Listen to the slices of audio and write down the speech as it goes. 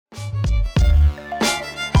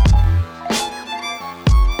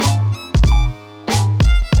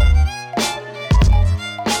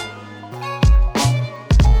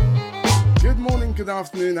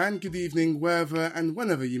afternoon, and good evening, wherever and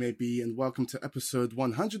whenever you may be, and welcome to episode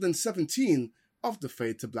 117 of the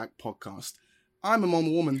Fade to Black podcast. I'm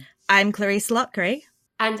Amon Woman. I'm Clarice Lockery.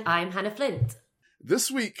 And I'm Hannah Flint. This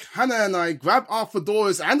week, Hannah and I grab our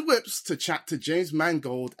fedoras and whips to chat to James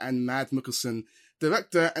Mangold and Mads Mikkelsen,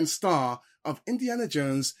 director and star of Indiana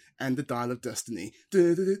Jones and the Dial of Destiny.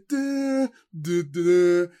 That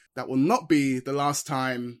will not be the last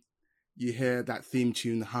time you hear that theme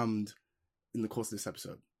tune hummed in the course of this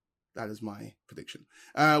episode. That is my prediction.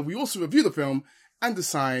 We also review the film and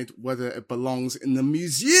decide whether it belongs in the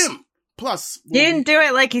museum. Plus, you didn't do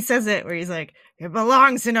it like he says it, where he's like, it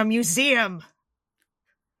belongs in a museum.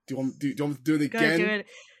 Do you want me to do it again?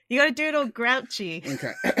 You gotta do it all grouchy.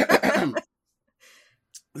 Okay.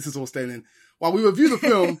 This is all staying in. While we review the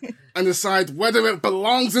film and decide whether it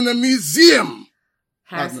belongs in a museum.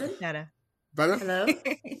 Harrison? Better? Hello?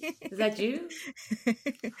 Is that you?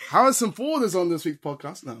 Harrison Ford is on this week's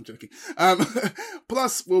podcast. No, I'm joking.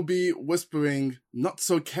 Plus, we'll be whispering not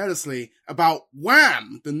so carelessly about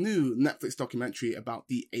Wham, the new Netflix documentary about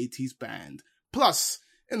the 80s band. Plus,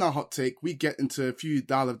 in our hot take, we get into a few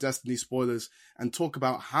Dial of Destiny spoilers and talk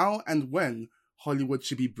about how and when Hollywood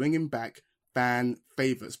should be bringing back fan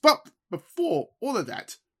favorites. But before all of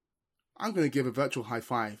that, I'm going to give a virtual high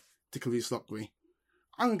five to Khalees Lockery.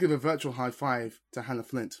 I'm going to give a virtual high five to Hannah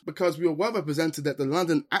Flint because we were well represented at the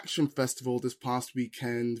London Action Festival this past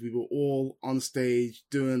weekend. We were all on stage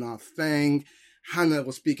doing our thing. Hannah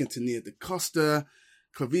was speaking to Nia DaCosta.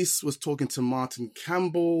 Clarice was talking to Martin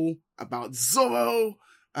Campbell about Zorro.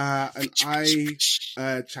 And I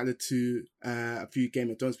chatted to a few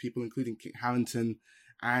Game of Thrones people, including Kit Harington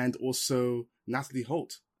and also Natalie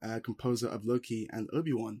Holt, composer of Loki and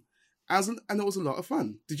Obi-Wan. And it was a lot of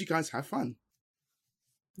fun. Did you guys have fun?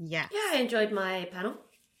 Yeah. Yeah, I enjoyed my panel.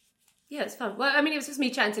 Yeah, it's fun. Well, I mean, it was just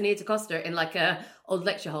me chatting to Nia DaCosta in like a old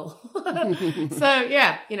lecture hall. So,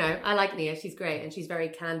 yeah, you know, I like Nia. She's great and she's very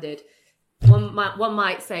candid. One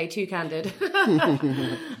might say too candid.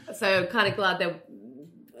 So kind of glad that...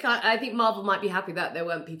 I think Marvel might be happy that there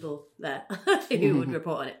weren't people there who would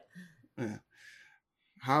report on it. Yeah.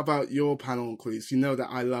 How about your panel, Clarice? You know that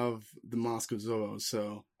I love The Mask of Zorro,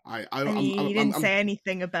 so you didn't say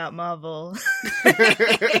anything about Marvel. Yeah,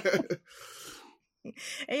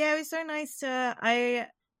 it was so nice to...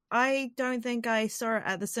 I don't think I saw it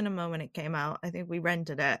at the cinema when it came out. I think we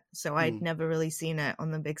rented it, so I'd never really seen it on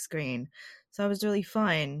the big screen. So I was really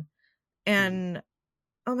fine. And,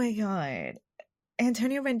 oh my god...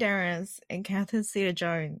 Antonio Banderas and Catherine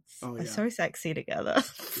Zeta-Jones are so sexy together.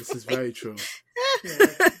 This is very true.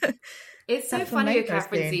 Yeah. It's so funny with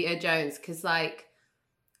Catherine Zeta-Jones because, like,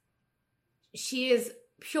 she is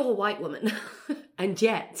pure white woman, and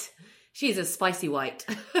yet she's a spicy white.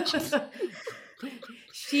 She's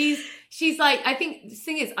like, I think the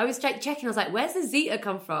thing is, I was checking. I was like, "Where's the Zeta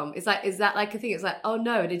come from?" It's like, is that like a thing? It's like, oh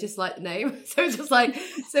no, they just like the name. So it's just like,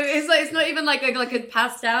 it's not even like a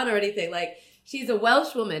passed down or anything. Like. She's a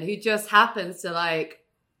Welsh woman who just happens to like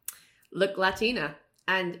look Latina,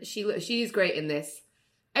 and she's great in this.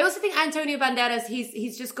 I also think Antonio Banderas,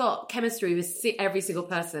 he's just got chemistry with every single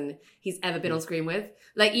person he's ever been on screen with.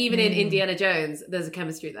 Like even in Indiana Jones, there's a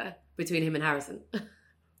chemistry there between him and Harrison.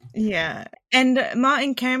 Yeah, and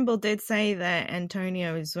Martin Campbell did say that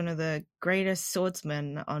Antonio is one of the greatest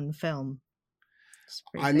swordsmen on film.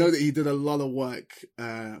 I know that he did a lot of work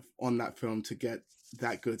on that film to get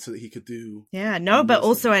that good so that he could do... Yeah, no, but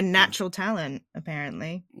also a natural talent,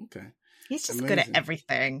 apparently. Okay. He's just good at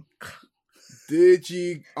everything. Did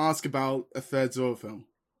you ask about a third Zorro film?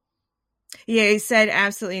 Yeah, he said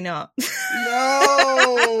absolutely not. No!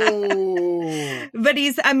 But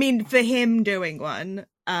for him doing one,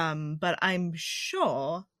 but I'm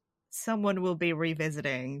sure someone will be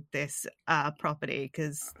revisiting this property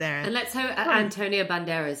because they're... And let's hope Antonio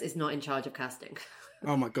Banderas is not in charge of casting.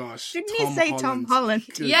 Oh my gosh. Didn't he say Tom Holland?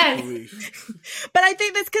 Yes. But I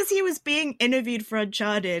think that's because he was being interviewed for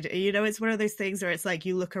Uncharted. You know, it's one of those things where it's like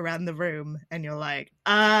you look around the room and you're like,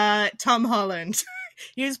 Tom Holland.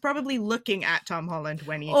 He was probably looking at Tom Holland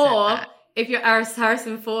when he said that. Or if you're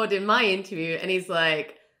Harrison Ford in my interview and he's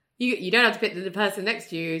like, you don't have to pick the person next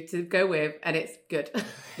to you to go with, and it's good.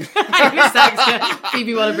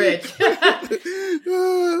 Phoebe Waller-Bridge.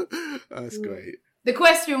 That's great. The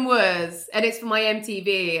question was, and it's for my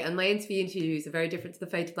MTV, and my MTV interviews are very different to the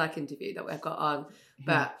Fade to Black interview that I've got on.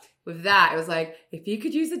 But with that, it was like, if you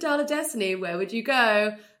could use the Dial of Destiny, where would you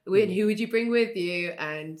go? Who would you bring with you?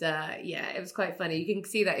 And it was quite funny. You can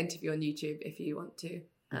see that interview on YouTube if you want to.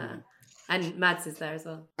 And Mads is there as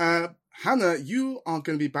well. Hannah, you are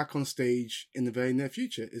going to be back on stage in the very near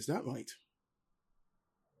future. Is that right?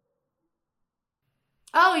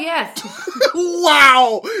 Oh, yes.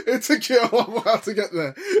 Wow! It took you a while to get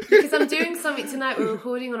there. Because I'm doing something tonight. We're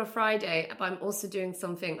recording on a Friday, but I'm also doing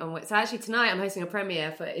something on... So actually tonight I'm hosting a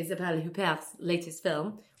premiere for Isabelle Huppert's latest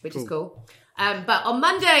film, which is cool. But on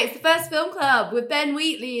Monday, it's the first film club with Ben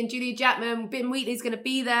Wheatley and Julia Jackman. Ben Wheatley's going to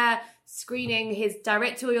be there screening his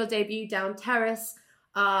directorial debut, Down Terrace,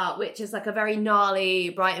 which is like a very gnarly,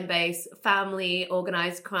 Brighton-based, family,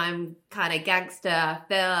 organised crime kind of gangster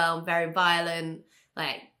film, very violent,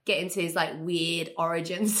 like get into his like weird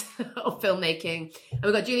origins of filmmaking. And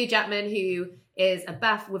we've got Julia Jackman, who is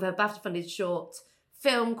with her BAFTA-funded short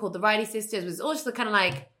film called The Riley Sisters, which is also kind of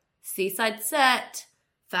like seaside set,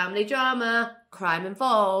 family drama, crime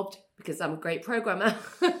involved, because I'm a great programmer.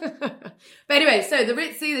 But anyway, so the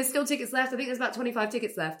Ritzy, there's still tickets left. I think there's about 25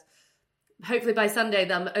 tickets left. Hopefully by Sunday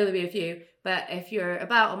there'll only be a few. But if you're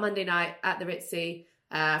about on Monday night at the Ritzy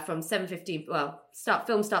from 7:15,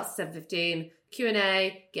 film starts at 7:15.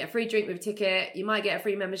 Q&A, get a free drink with a ticket. You might get a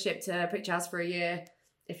free membership to Picture House for a year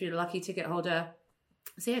if you're a lucky ticket holder.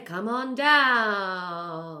 So yeah, come on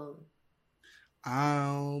down.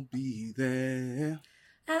 I'll be there.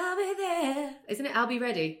 I'll be there. Isn't it I'll be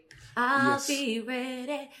ready? I'll be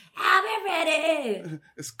ready. I'll be ready.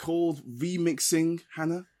 It's called remixing,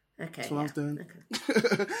 Hannah. Okay. That's what I was doing.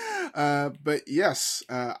 Okay. But yes,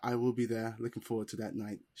 I will be there. Looking forward to that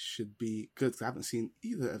night. Should be good. I haven't seen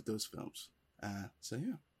either of those films. So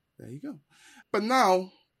yeah, there you go. But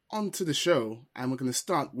now, on to the show, and we're going to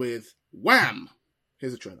start with Wham!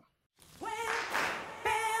 Here's a trailer.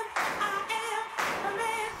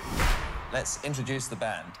 Let's introduce the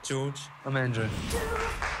band. George, I'm Andrew.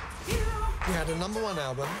 We had a #1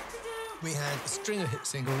 album, we had a string of hit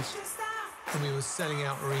singles, and we were selling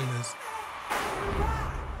out arenas.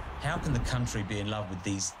 How can the country be in love with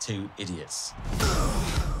these two idiots?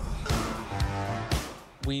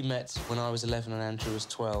 We met when I was 11 and Andrew was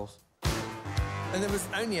 12. And there was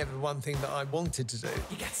only ever one thing that I wanted to do.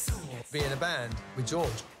 Be in a band with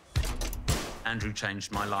George. Andrew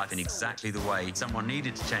changed my life in exactly the way someone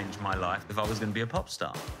needed to change my life if I was going to be a pop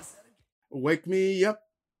star. Wake me up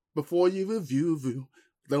before you review.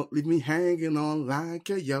 Don't leave me hanging on like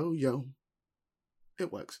a yo-yo.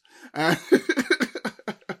 It works.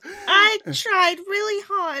 I tried really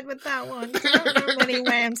hard with that one. I don't know many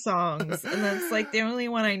Wham songs. And that's like the only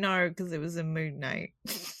one I know because it was a Moon Knight.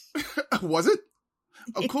 Was it?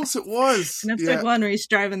 Of course it was. And episode 1 where he's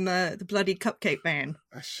driving the bloody cupcake van.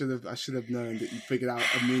 I should have known that you figured out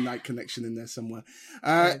a Moon Knight connection in there somewhere.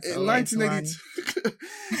 In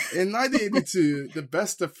 1982, the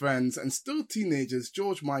best of friends and still teenagers,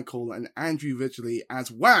 George Michael and Andrew Ridgeley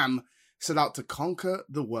as Wham! Set out to conquer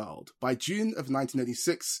the world. By June of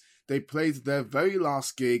 1986, they played their very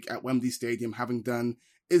last gig at Wembley Stadium, having done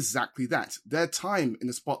exactly that. Their time in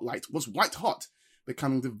the spotlight was white hot,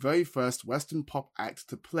 becoming the very first Western pop act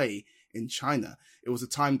to play in China. It was a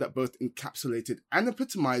time that both encapsulated and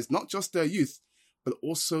epitomized not just their youth, but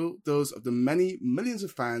also those of the many millions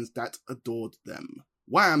of fans that adored them.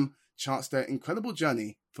 Wham! Charts their incredible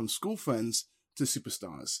journey from school friends to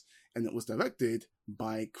superstars, and it was directed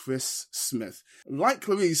by Chris Smith. Like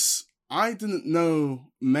Clarice, I didn't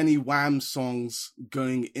know many Wham! Songs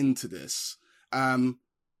going into this. And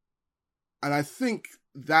I think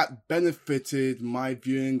that benefited my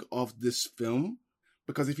viewing of this film,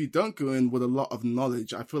 because if you don't go in with a lot of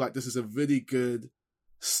knowledge, I feel like this is a really good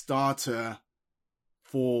starter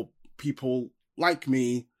for people like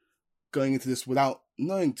me going into this without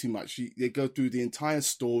knowing too much. They go through the entire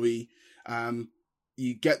story.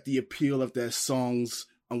 You get the appeal of their songs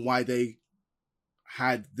and why they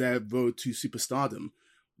had their road to superstardom.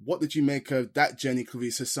 What did you make of that journey,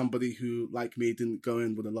 Clarice, as somebody who, like me, didn't go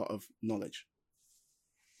in with a lot of knowledge?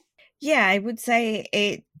 Yeah, I would say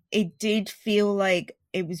it did feel like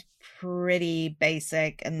it was pretty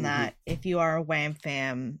basic, and that if you are a Wham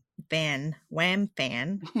fan,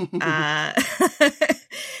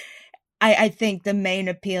 I think the main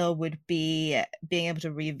appeal would be being able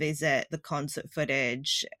to revisit the concert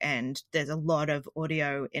footage, and there's a lot of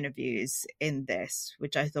audio interviews in this,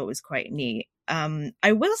 which I thought was quite neat.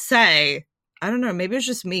 I will say, I don't know, maybe it was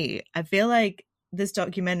just me. I feel like this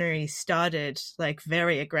documentary started like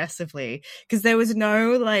very aggressively because there was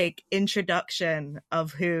no like introduction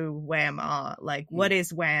of who Wham are. Like, what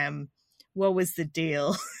is Wham? What was the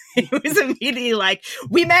deal? It was immediately like,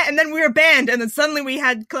 we met and then we were a band, and then suddenly we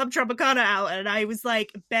had Club Tropicana out, and I was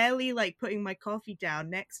like barely like putting my coffee down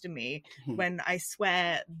next to me when I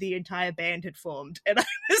swear the entire band had formed, and I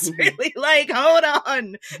was really like, hold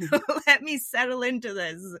on, let me settle into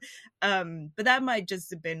this. But that might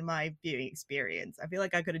just have been my viewing experience. I feel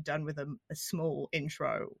like I could have done with a small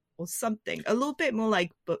intro or something. A little bit more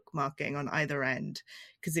like bookmarking on either end,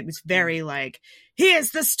 because it was very like,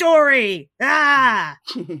 here's the story! Ah!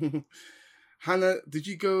 Hannah, did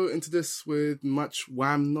you go into this with much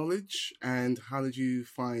Wham knowledge? And how did you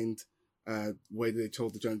find the way they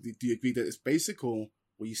told the journey? Do you agree that it's basic, or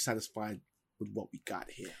were you satisfied with what we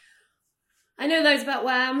got here? I know loads about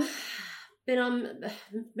Wham. Been on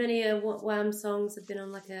many Wham songs. I've been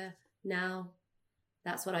on like a Now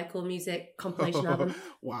That's What I Call Music compilation album.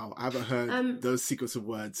 Wow, I haven't heard those secrets of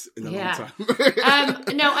words in a long time.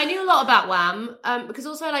 No, I knew a lot about Wham because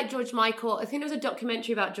also I like George Michael. I think there was a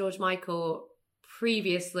documentary about George Michael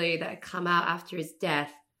previously that had come out after his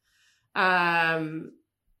death. I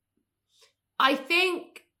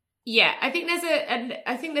think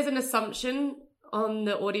there's an assumption on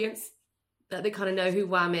the audience that they kind of know who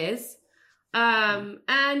Wham is.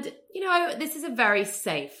 And, you know, this is a very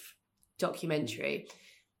safe documentary.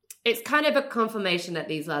 It's kind of a confirmation that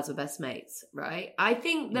these lads were best mates, right? I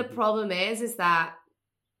think the problem is that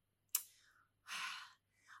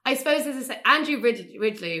I suppose, as I say, Andrew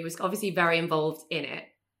Ridgeley was obviously very involved in it,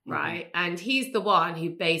 right? And he's the one who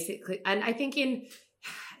basically, and I think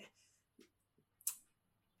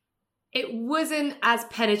it wasn't as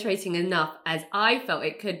penetrating enough as I felt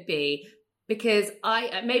it could be, because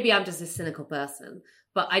maybe I'm just a cynical person,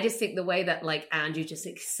 but I just think the way that like Andrew just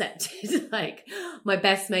accepted like my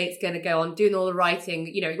best mate's going to go on doing all the writing,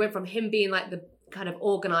 you know, it went from him being like the kind of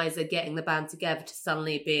organizer getting the band together to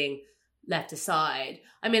suddenly being left aside.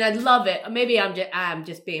 I mean, I'd love it. Maybe I'm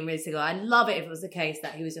just being really cynical. I'd love it if it was the case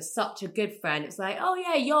that he was just such a good friend. It's like, oh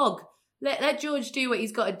yeah, Yog. Let George do what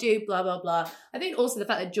he's got to do, blah, blah, blah. I think also the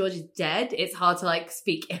fact that George is dead, it's hard to like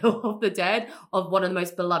speak ill of the dead, of one of the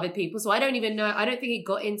most beloved people. So I don't even know, I don't think he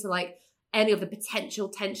got into like any of the potential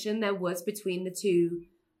tension there was between the two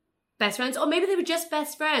best friends. Or maybe they were just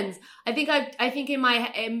best friends. I think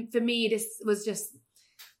for me, this was just,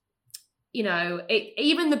 you know,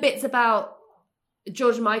 even the bits about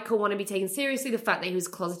George Michael want to be taken seriously, the fact that he was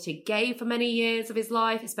closeted gay for many years of his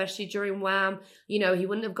life, especially during Wham. You know, he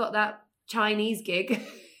wouldn't have got that Chinese gig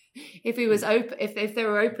if he was open, if they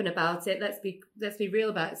were open about it. Let's be real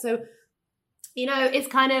about it. So, you know, it's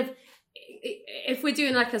kind of, if we're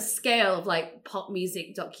doing like a scale of like pop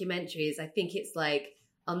music documentaries, I think it's like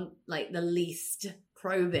the least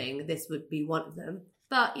probing, this would be one of them.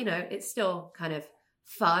 But, you know, it's still kind of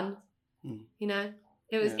fun, you know?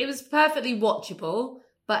 It was perfectly watchable,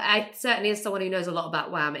 but I certainly, as someone who knows a lot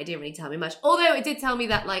about Wham, it didn't really tell me much. Although it did tell me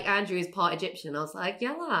that like Andrew is part Egyptian. I was like,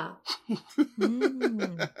 yeah. So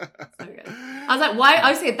good. I was like, why?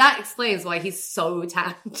 I was saying that explains why he's so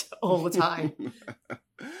tanned all the time.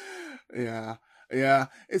 Yeah.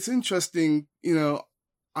 It's interesting. You know,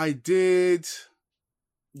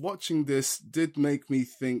 watching this did make me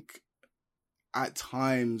think at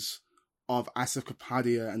times of Asif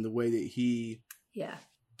Kapadia and the way that he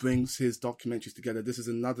brings his documentaries together. This is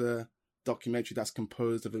another documentary that's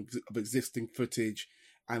composed of existing footage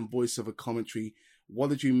and voiceover commentary. What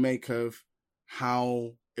did you make of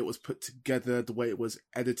how it was put together, the way it was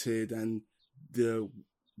edited, and the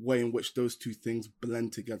way in which those two things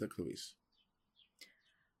blend together, Clarice?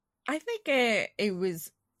 I think it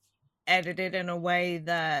was edited in a way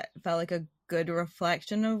that felt like a good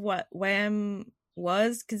reflection of what Wham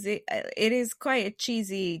was, because it is quite a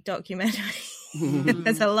cheesy documentary.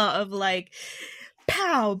 There's a lot of like,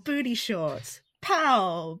 pow, booty shorts,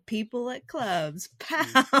 pow, people at clubs,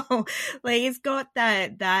 pow. Like, it's got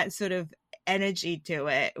that sort of energy to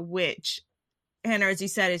it, which, Hannah, as you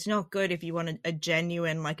said, it's not good if you want a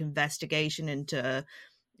genuine like investigation into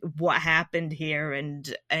what happened here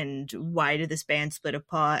and why did this band split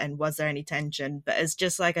apart and was there any tension. But it's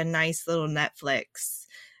just like a nice little Netflix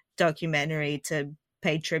documentary to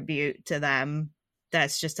pay tribute to them.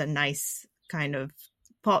 That's just a nice kind of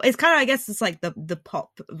pop. It's kind of, I guess it's like the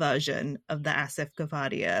pop version of the Asif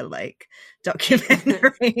Kapadia like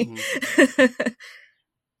documentary.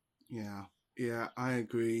 Yeah, I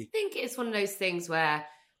agree. I think it's one of those things where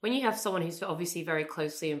when you have someone who's obviously very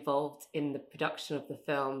closely involved in the production of the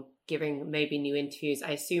film, giving maybe new interviews,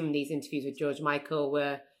 I assume these interviews with George Michael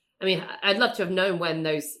were, I mean, I'd love to have known when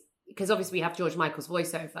those, because obviously we have George Michael's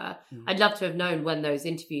voiceover. I'd love to have known when those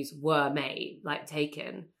interviews were made, like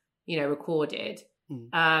taken, you know, recorded.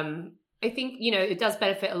 I think, you know, it does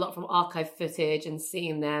benefit a lot from archive footage and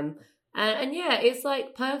seeing them. And yeah, it's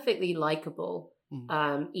like perfectly likable,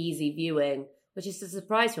 easy viewing, which is a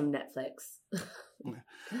surprise from Netflix.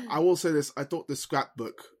 I will say this, I thought the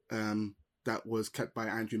scrapbook that was kept by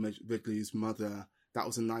Andrew Ridgeley's mother, that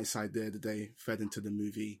was a nice idea that they fed into the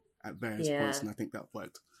movie at various points, and I think that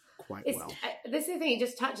worked quite well. This is the thing, it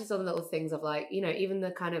just touches on little things of like, you know, even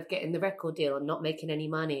the kind of getting the record deal and not making any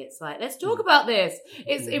money. It's like, let's talk about this.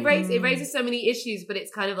 It raises so many issues, but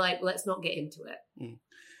it's kind of like, let's not get into it.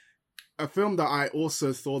 A film that I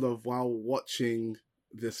also thought of while watching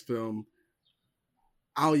this film,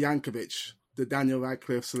 Al Yankovic, the Daniel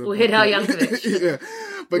Radcliffe sort of... Weird Al Yankovic. Yeah.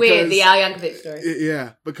 Weird, the Al Yankovic story.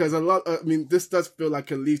 Yeah, because this does feel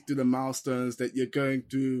like at least through the milestones that you're going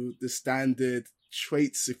through the standard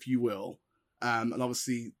traits, if you will. And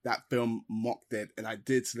obviously that film mocked it, and I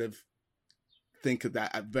did sort of think of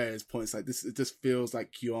that at various points. Like this, it just feels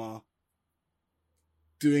like you are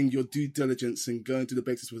doing your due diligence and going through the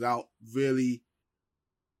basics without really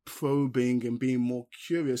probing and being more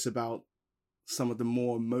curious about some of the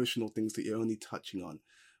more emotional things that you're only touching on,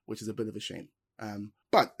 which is a bit of a shame.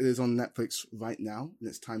 But it is on Netflix right now, and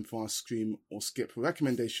it's time for our Scream or Skip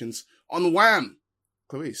recommendations on Wham!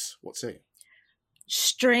 Clarice, what say you?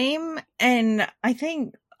 Stream, and I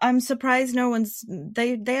think I'm surprised no one's...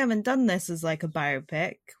 They haven't done this as like a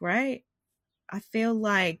biopic, right? I feel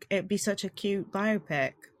like it'd be such a cute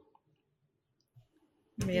biopic.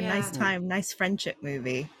 It'd be a nice time, nice friendship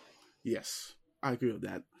movie. Yes, I agree with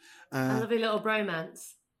that. A lovely little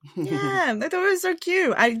bromance. Yeah, I thought it was so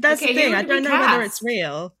cute. That's the thing. I don't know whether it's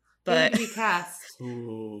real, but... Who would be cast?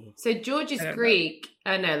 Ooh. So George is Greek.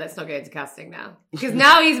 Oh no, let's not go into casting now. Because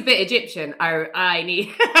now he's a bit Egyptian. I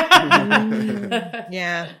need...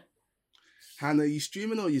 Yeah. Hannah, are you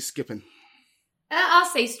streaming or are you skipping? I'll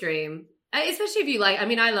say stream. Especially if you like... I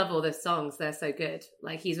mean, I love all the songs. They're so good.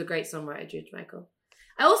 Like, he's a great songwriter, George Michael.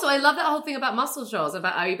 I love that whole thing about Muscle Shoals,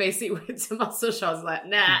 about how you basically went to Muscle Shoals like,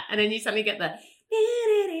 nah, and then you suddenly get the...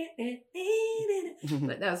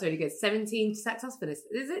 But that was really good. 17 saxophonists.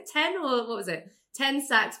 Is it 10 or what was it? 10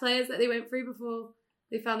 sax players that they went through before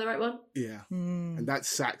they found the right one? Yeah. And that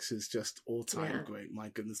sax is just all-time great. My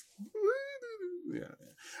goodness. Yeah.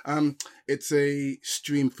 It's a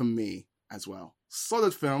stream for me as well.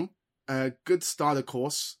 Solid film. A good starter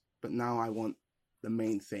course. But now I want the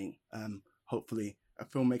main thing. Hopefully a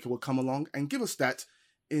filmmaker will come along and give us that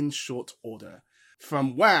in short order.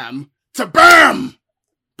 From Wham! To BAM!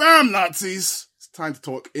 BAM, Nazis! It's time to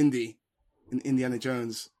talk indie in Indiana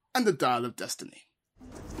Jones and the Dial of Destiny.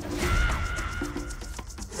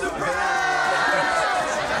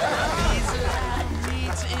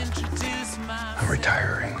 I'm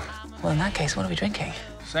retiring. Well, in that case, what are we drinking?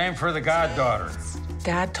 Same for the goddaughter.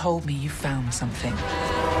 Dad told me you found something.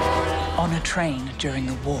 On a train during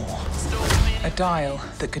the war. A dial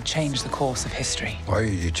that could change the course of history. Why are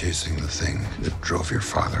you chasing the thing that drove your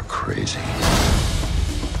father crazy?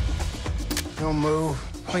 Don't move.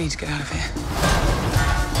 We need to get out of here.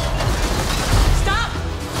 Stop!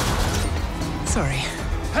 Sorry.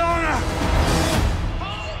 Helena!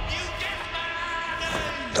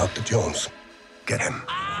 Dr. Jones, get him.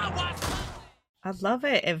 I'd love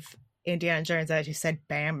it if Indiana Jones actually said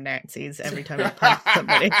 "Bam, Nazis" every time he punched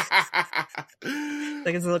somebody.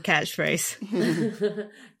 Like his little catchphrase.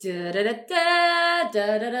 Da da da da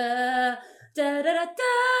da da da da da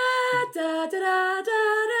da da da da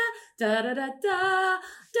da da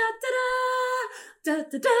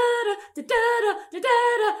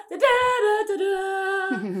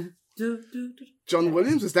da. John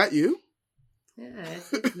Williams, is that you? Yeah,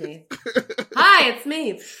 it's me. Hi, it's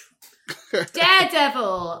me.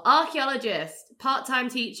 Daredevil, archaeologist, part-time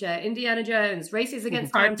teacher, Indiana Jones, races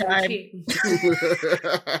against time to achieve.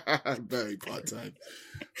 Very part-time.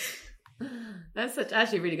 That's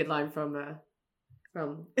actually a really good line from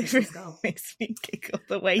It Skull. Makes me giggle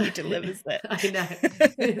the way he delivers it. I know.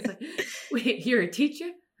 It's like, wait, you're a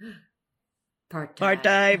teacher?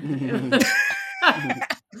 Part-time.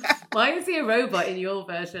 Why is he a robot in your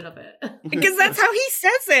version of it? Because that's how he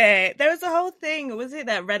says it. There was a whole thing, was it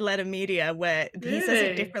that Red Letter Media, where he says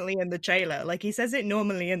it differently in the trailer. Like, he says it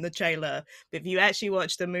normally in the trailer, but if you actually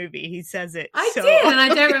watch the movie, he says it did, and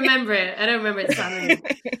I don't remember it. I don't remember it sounding...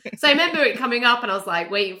 So I remember it coming up, and I was like,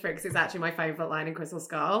 waiting for it, because it's actually my favourite line in Crystal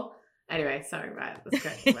Skull. Anyway, sorry, right, that's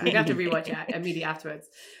good. Right, I'm going to have to rewatch it immediately afterwards.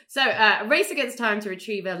 So, a race against time to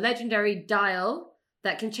retrieve a legendary dial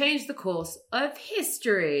that can change the course of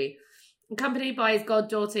history. Accompanied by his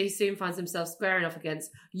goddaughter, he soon finds himself squaring off against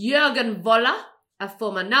Jürgen Woller, a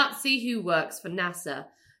former Nazi who works for NASA.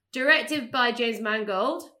 Directed by James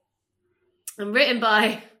Mangold and written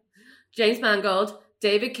by James Mangold,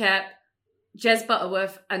 David Koepp, Jez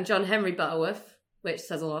Butterworth, and John Henry Butterworth, which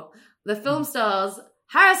says a lot. The film stars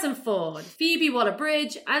Harrison Ford, Phoebe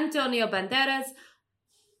Waller-Bridge, Antonio Banderas,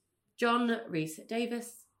 John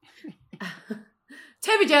Rhys-Davies,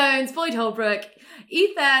 Toby Jones, Floyd Holbrook,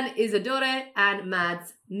 Ethan Isadore, and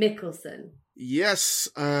Mads Mikkelsen. Yes,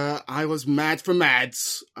 I was mad for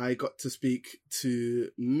Mads. I got to speak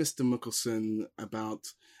to Mr. Mikkelsen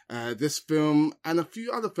about this film and a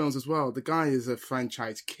few other films as well. The guy is a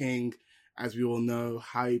franchise king, as we all know.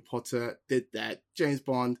 Harry Potter did that. James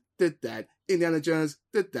Bond did that. Indiana Jones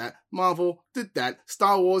did that. Marvel did that.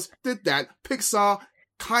 Star Wars did that. Pixar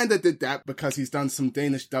kind of did that because he's done some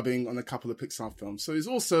Danish dubbing on a couple of Pixar films. So he's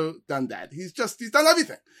also done that. He's done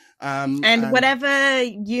everything. And whatever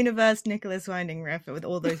universe Nicholas Winding Refn with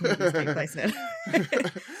all those movies take place in.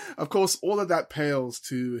 Of course, all of that pales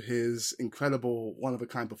to his incredible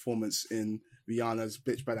one-of-a-kind performance in Rihanna's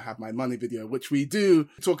Bitch Better Have My Money video, which we do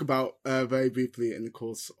talk about very briefly in the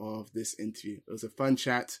course of this interview. It was a fun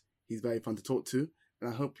chat. He's very fun to talk to.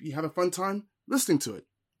 And I hope you have a fun time listening to it.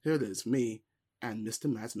 Here it is, me and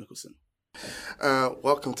Mr. Mads Mikkelsen.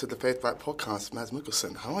 Welcome to the Faith Back podcast, Mads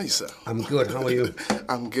Mikkelsen. How are you, sir? I'm good. How are you?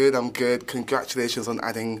 I'm good. Congratulations on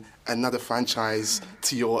adding another franchise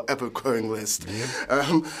to your ever-growing list.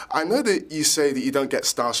 Yeah. I know that you say that you don't get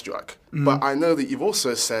starstruck, but I know that you've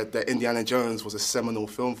also said that Indiana Jones was a seminal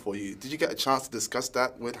film for you. Did you get a chance to discuss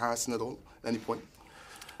that with Harrison at all at any point?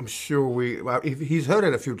 I'm sure he's heard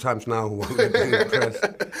it a few times now.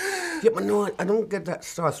 Yeah, but no, I don't get that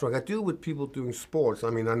starstruck. I do with people doing sports. I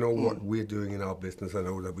mean, I know what we're doing in our business. I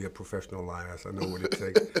know that we are professional liars. I know what it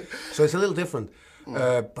takes. So it's a little different.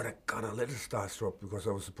 But I got a little starstruck because I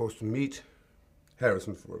was supposed to meet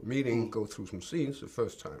Harrison for a meeting, go through some scenes the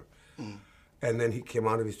first time. And then he came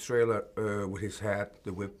out of his trailer with his hat,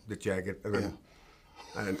 the whip, the jacket, and then...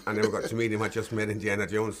 And I never got to meet him. I just met Indiana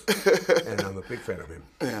Jones, and I'm a big fan of him.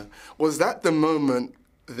 Yeah. Was that the moment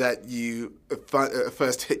that you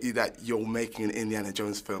first hit you that you're making an Indiana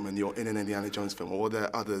Jones film and you're in an Indiana Jones film, or were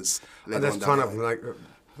there others later on? There's a ton of them. Like,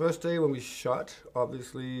 first day when we shot,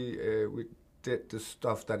 obviously, we did the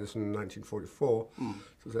stuff that is in 1944. So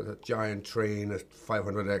there's a giant train, there's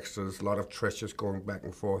 500 extras, a lot of treasures going back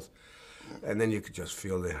and forth. And then you could just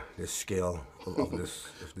feel the scale of this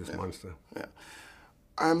monster. Yeah.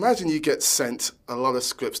 I imagine you get sent a lot of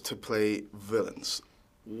scripts to play villains.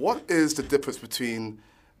 What is the difference between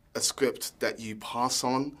a script that you pass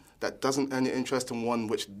on that doesn't earn your interest and one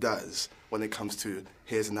which does when it comes to,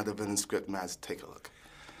 here's another villain script, Mads, take a look?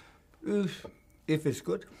 If it's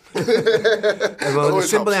good. Well,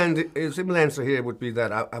 the simple answer here would be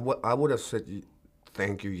that I would have said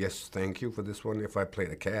thank you, yes, thank you for this one if I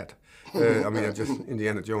played a cat. I mean, just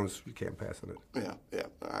Indiana Jones, you can't pass on it. Yeah,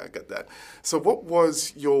 I get that. So what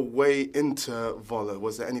was your way into Volo?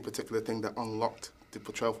 Was there any particular thing that unlocked the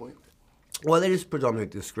portrayal for you? Well, it is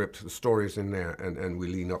predominantly the script, the stories in there, and we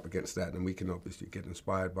lean up against that, and we can obviously get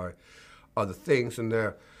inspired by other things. And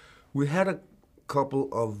we had a couple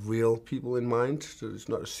of real people in mind. So it's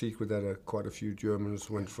not a secret that quite a few Germans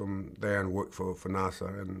went from there and worked for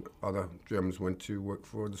NASA, and other Germans went to work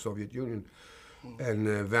for the Soviet Union. And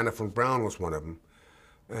Werner von Braun was one of them.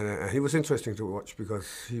 And he was interesting to watch because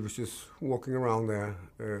he was just walking around there,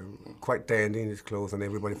 quite dandy in his clothes, and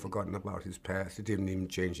everybody forgotten about his past. He didn't even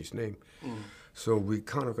change his name. So we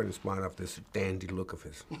kind of got inspired of this dandy look of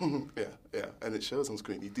his. Yeah, and it shows on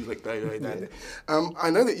screen. You do look very, very dandy. I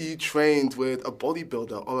know that you trained with a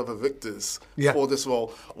bodybuilder, Oliver Victors, for this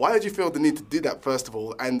role. Why did you feel the need to do that, first of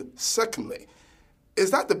all? And secondly, is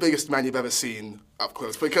that the biggest man you've ever seen up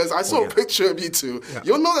close? Because I saw a picture of you two. Yeah.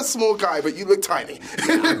 You're not a small guy, but you look tiny.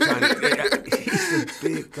 I'm tiny. He's a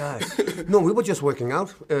big guy. No, we were just working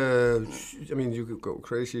out. I mean, you could go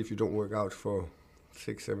crazy if you don't work out for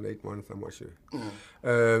 6, 7, 8 months. I'm not sure.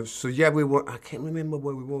 So yeah, we were. I can't remember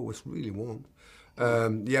where we were. It was really warm.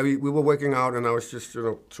 We were working out, and I was just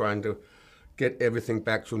trying to get everything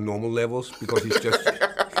back to normal levels because he's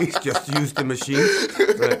just used the machine,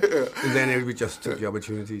 right? And then we just took the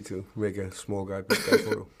opportunity to make a small guy, big guy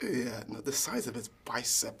photo. Yeah, no, the size of his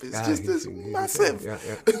bicep is just massive.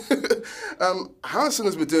 Harrison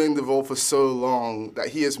has been doing the role for so long that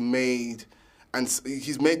he's made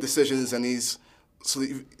decisions, and he's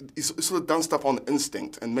sort of done stuff on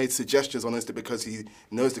instinct and made suggestions on instinct because he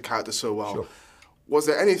knows the character so well. Sure. Was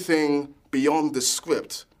there anything beyond the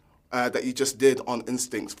script that you just did on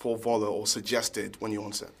instinct for Volo or suggested when you were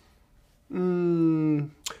on set? No,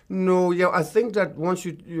 I think that once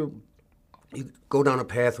you go down a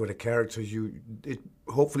path with a character, it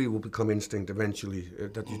hopefully will become instinct eventually,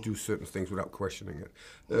 that you do certain things without questioning it.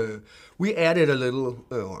 I added a little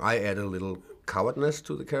cowardness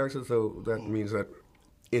to the character, so that means that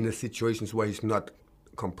in the situations where he's not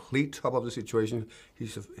complete top of the situation,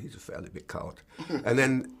 he's a fairly big coward. And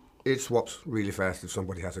then it swaps really fast if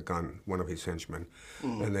somebody has a gun, one of his henchmen,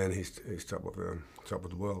 and then he's top of the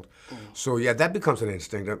world. So yeah, that becomes an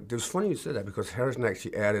instinct. It was funny you said that because Harrison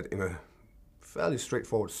actually added in a fairly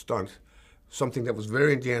straightforward stunt, something that was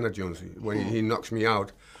very Indiana Jonesy when he knocks me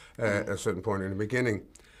out at a certain point in the beginning.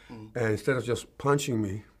 And instead of just punching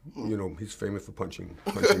me, you know, he's famous for punching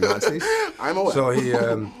Nazis. I'm aware. So he,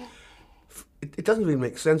 it doesn't really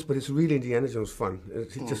make sense, but it's really Indiana Jones fun.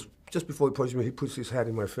 He just before he punches me, he puts his hat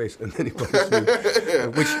in my face and then he punches me,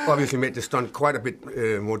 which obviously made the stunt quite a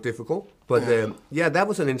bit more difficult. But yeah, that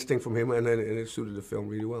was an instinct from him, and it suited the film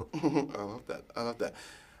really well. I love that.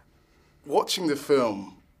 Watching the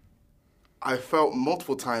film, I felt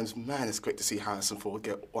multiple times, man, it's great to see Harrison Ford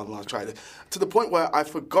get one last try. To the point where I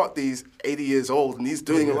forgot he's 80 years old and he's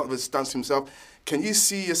doing a lot of his stunts himself. Can you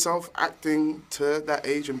see yourself acting to that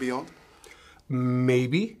age and beyond?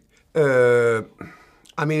 Maybe.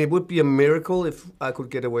 I mean, it would be a miracle if I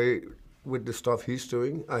could get away with the stuff he's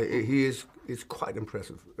doing. He is quite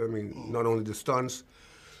impressive. I mean, not only the stunts,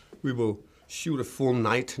 we will shoot a full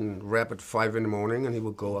night and wrap at 5 in the morning, and he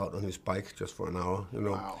will go out on his bike just for an hour, you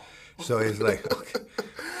know. Wow. So it's like, okay.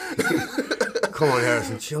 Come on,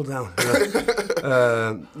 Harrison, chill down. You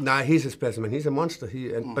know? Nah, he's a specimen. He's a monster.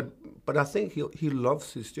 But I think he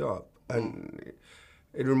loves his job, and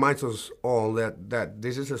it reminds us all that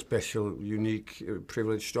this is a special, unique,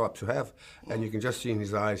 privileged job to have, and you can just see in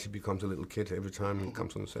his eyes he becomes a little kid every time he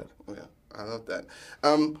comes on set. Yeah, I love that.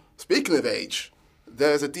 Speaking of age,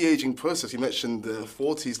 there's a de-aging process. You mentioned the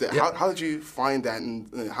 40s there. Yeah. How did you find that,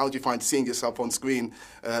 and how did you find seeing yourself on screen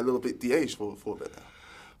a little bit de-aged for a bit there?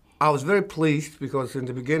 I was very pleased because in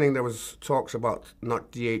the beginning there was talks about not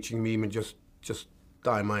de-aging me and just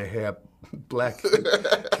dye my hair black.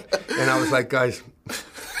 And I was like, guys,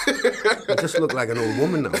 I just look like an old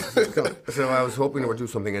woman now. So I was hoping they would do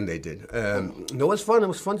something, and they did. No, it was fun. It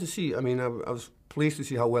was fun to see. I mean, I was pleased to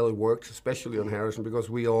see how well it worked, especially on Harrison, because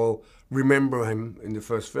we all remember him in the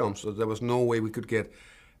first film. So there was no way we could get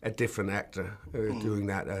a different actor doing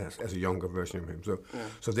that as a younger version of him.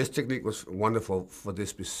 So this technique was wonderful for this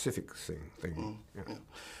specific thing. Yeah.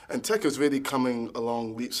 And tech is really coming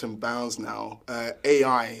along leaps and bounds now.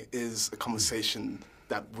 AI is a conversation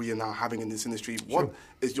that we are now having in this industry. What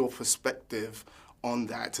is your perspective on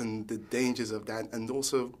that and the dangers of that, and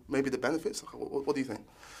also maybe the benefits? What do you think?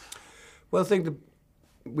 Well, I think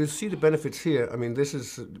we'll see the benefits here. I mean,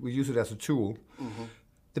 we use it as a tool. Mm-hmm.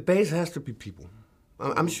 The base has to be people.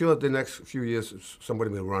 I'm sure the next few years somebody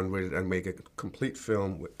will run with it and make a complete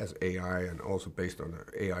film as AI and also based on an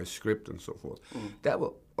AI script and so forth. That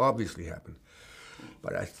will obviously happen.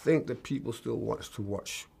 But I think that people still want to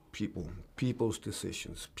watch people's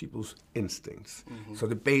decisions, people's instincts. Mm-hmm. So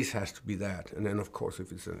the base has to be that. And then, of course,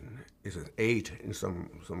 if it's an aid in some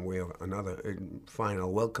way or another, fine,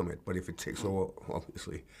 I'll welcome it. But if it takes over,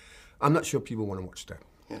 obviously, I'm not sure people want to watch that.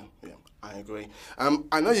 Yeah, I agree.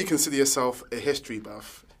 I know you consider yourself a history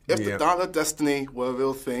buff. If the Dial of Destiny were a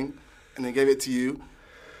real thing and they gave it to you,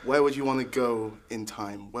 where would you want to go in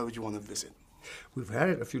time? Where would you want to visit? We've had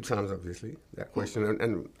it a few times, obviously, that question.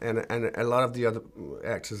 And a lot of the other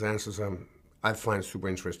actors' answers I find super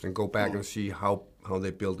interesting. Go back and see how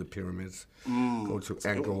they build the pyramids. Go to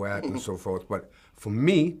Angkor Wat and so forth. But for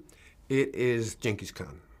me, it is Genghis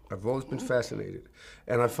Khan. I've always been fascinated.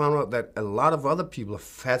 And I found out that a lot of other people are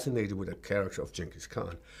fascinated with the character of Genghis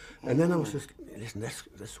Khan. And then I was just, listen,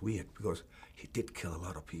 that's weird, because he did kill a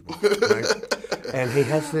lot of people, right? And he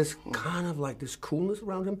has this kind of like this coolness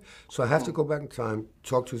around him. So I have to go back in time,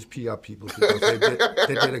 talk to his PR people, because they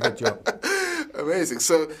did a good job. Amazing.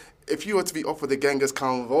 So if you were to be offered the Genghis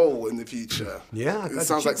Khan role in the future, it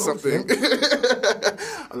sounds like something.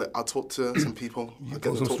 I'll talk to some people. I'll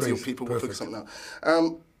get to talk to your people. We'll figure something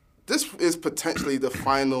out. This is potentially the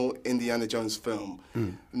final Indiana Jones film.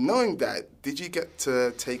 Knowing that, did you get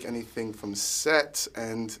to take anything from set?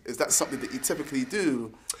 And is that something that you typically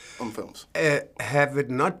do on films? Have it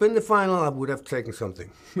not been the final, I would have taken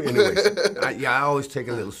something. Anyway, I always take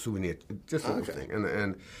a little souvenir, just a little thing.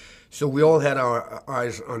 And so we all had our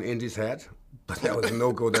eyes on Indy's hat, but that was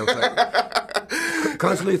no go. That was like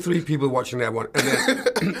constantly 3 people watching that one, and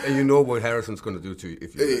then and you know what Harrison's going to do to you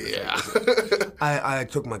if you. I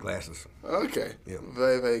took my glasses. Okay. Yeah.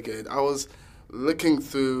 Very, very good. I was looking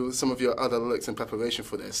through some of your other looks in preparation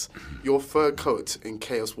for this. Your fur coat in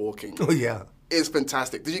Chaos Walking. Oh yeah. Is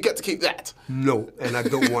fantastic. Did you get to keep that? No, and I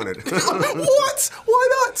don't want it. What? Why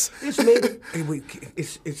not?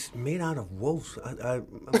 It's made out of wolves. I'm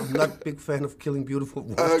not a big fan of killing beautiful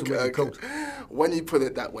wolves to make a coat. When you put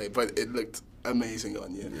it that way, but it looked amazing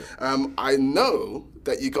on you. Yeah. I know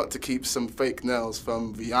that you got to keep some fake nails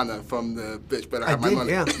from Rihanna from the Bitch Better Have My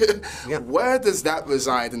Money. Yeah. Where does that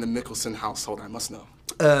reside in the Mikkelsen household? I must know.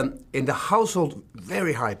 In the household,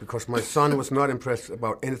 very high, because my son was not impressed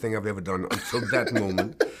about anything I've ever done until that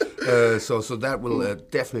moment. So that will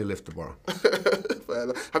definitely lift the bar.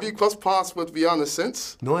 Have you crossed paths with Rihanna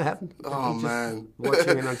since? No, I haven't. Oh, man.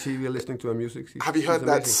 Watching it on TV, listening to her music. Have you heard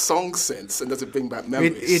that song since? And does it bring back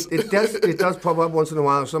memories? It does pop up once in a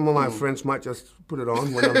while. Some of my friends might just put it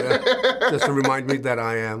on when I'm there, just to remind me that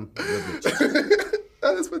I am the bitch.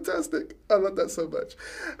 That is fantastic. I love that so much.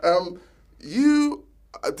 You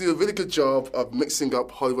do a really good job of mixing up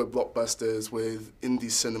Hollywood blockbusters with indie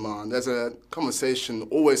cinema. And there's a conversation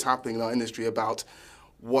always happening in our industry about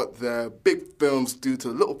what the big films do to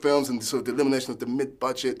the little films and sort of the elimination of the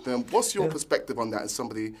mid-budget film. What's your perspective on that as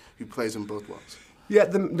somebody who plays in both worlds? Yeah,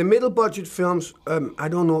 the middle-budget films, I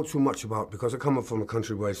don't know too much about because I come up from a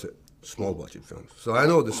country where it's small-budget films. So I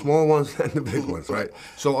know the small ones and the big ones, right?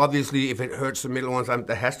 So obviously, if it hurts the middle ones,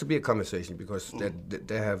 there has to be a conversation because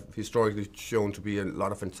they have historically shown to be a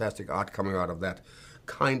lot of fantastic art coming out of that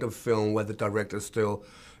kind of film where the director still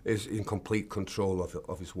is in complete control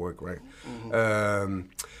of his work, right?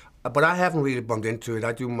 But I haven't really bumped into it.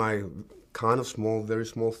 I do my kind of small, very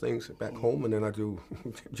small things back home, and then I do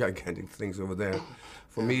gigantic things over there.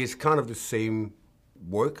 For me, it's kind of the same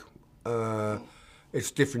work. It's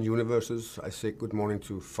different universes. I say good morning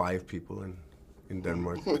to 5 people in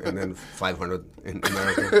Denmark, and then 500 in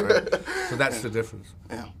America, right? So that's the difference.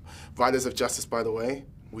 Yeah. Riders of Justice, by the way.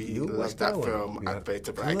 We love that film at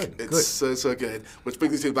Beta Black. It's so good. Which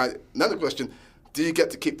brings me to another question. Do you get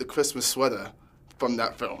to keep the Christmas sweater from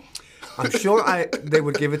that film? I'm sure they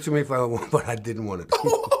would give it to me if I want, but I didn't want it.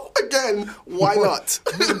 Again, why not?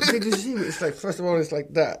 Did you see me? It's like, first of all, it's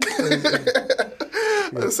like that.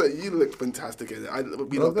 So you look fantastic in it.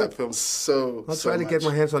 We love that film so I'll try to get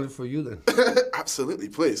my hands on it for you then. Absolutely,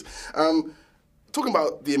 please. Talking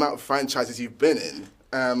about the amount of franchises you've been in,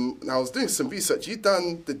 I was doing some research. You've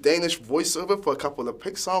done the Danish voiceover for a couple of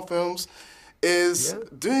Pixar films. Is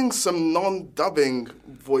doing some non-dubbing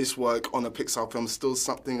voice work on a Pixar film still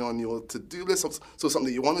something on your to-do list? So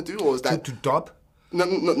something you want to do, or is that to dub? No,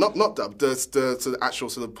 not dub. The actual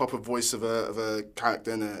sort of proper voice of a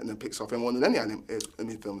character in a Pixar film, more than any anime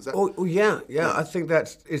film. Is that? Oh yeah. I think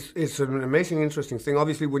it's an amazing, interesting thing.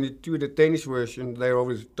 Obviously, when you do the Danish version, they're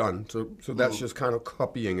always done. So that's just kind of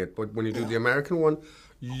copying it. But when you do the American one,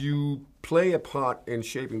 you play a part in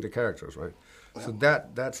shaping the characters, right? Yeah. So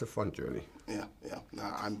that's a fun journey. Yeah. No,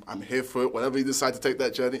 I'm here for it. Whenever you decide to take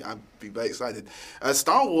that journey, I'd be very excited.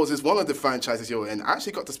 Star Wars is one of the franchises you're in. I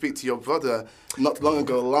actually got to speak to your brother not long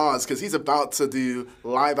ago, Lars, because he's about to do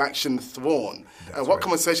live-action Thrawn. What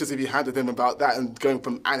conversations have you had with him about that and going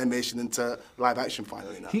from animation into live-action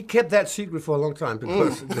finally now? He kept that secret for a long time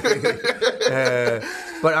because...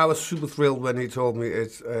 but I was super thrilled when he told me.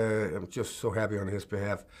 I'm just so happy on his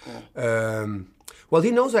behalf. Yeah. Well,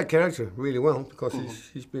 he knows that character really well because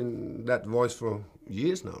he's been that voice for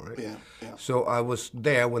years now, right? Yeah. So I was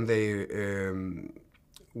there when they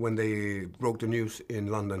broke the news in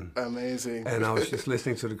London. Amazing. And I was just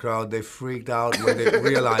listening to the crowd. They freaked out when they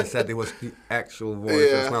realized that it was the actual voice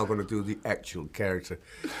that's now going to do the actual character.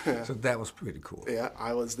 Yeah. So that was pretty cool. Yeah,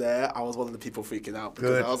 I was there. I was one of the people freaking out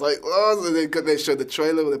because I was like, oh, they showed the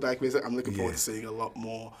trailer with the back music. I'm looking forward to seeing a lot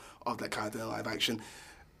more of that character in live action.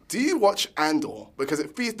 Do you watch Andor? Because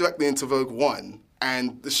it feeds directly into Rogue One,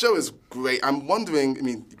 and the show is great. I'm wondering, I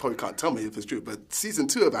mean, you probably can't tell me if it's true, but season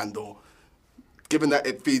 2 of Andor, given that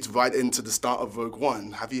it feeds right into the start of Rogue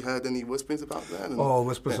One, have you heard any whisperings about that?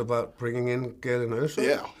 Whispers about bringing in Gale and Erso?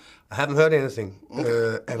 Yeah. I haven't heard anything,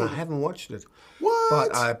 and I haven't watched it. What?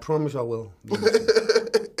 But I promise I will.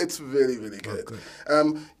 It's really, really good.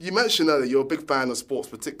 You mentioned earlier you're a big fan of sports,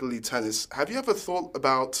 particularly tennis. Have you ever thought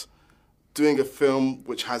about doing a film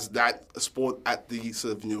which has that sport at the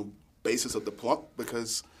sort of basis of the plot?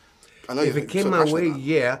 Because I know if it came my way,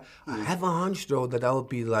 I have a hunch though that I would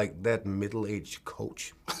be like that middle-aged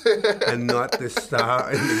coach and not the star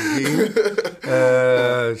in the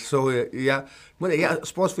game. But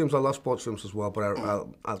sports films. I love sports films as well, but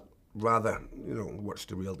I'll rather watch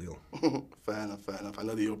the real deal. Fair enough. I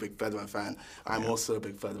know that you're a big Federer fan. I'm also a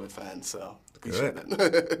big Federer fan, so we share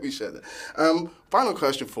that. We share that. Final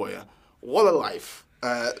question for you. What a Life,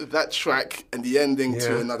 that track and the ending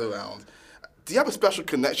to Another Round. Do you have a special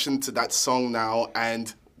connection to that song now?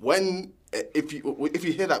 And if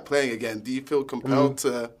you hear that playing again, do you feel compelled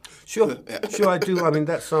to? Sure, sure I do. I mean,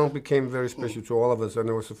 that song became very special to all of us, and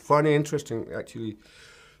there was a funny, interesting, actually,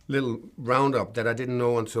 little roundup that I didn't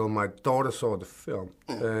know until my daughter saw the film,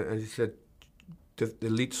 and she said, the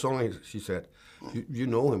lead song, she said, you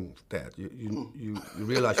know him, Dad. You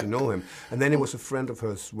realize you know him. And then it was a friend of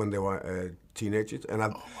hers when they were teenagers. And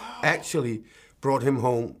I actually brought him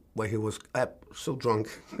home where he was so drunk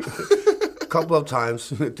a couple of times,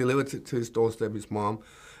 delivered to his doorstep, his mom.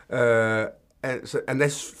 And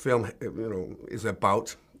this film, is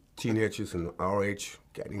about teenagers in our age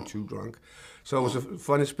getting too drunk. So it was a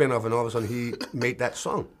funny spin-off, and all of a sudden he made that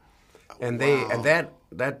song. And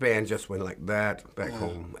that band just went like that back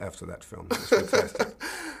home after that film. It was fantastic.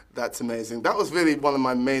 That's amazing. That was really one of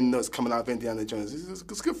my main notes coming out of Indiana Jones. It's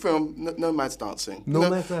a good film. No man's dancing. No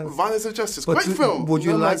man's dancing. Violence and Justice. Great film. Would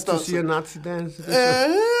you like to see a Nazi dance?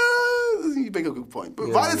 You make a good point.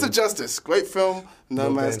 But Violence and Justice. Great film. No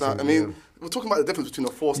man's dancing. I mean, we're talking about the difference between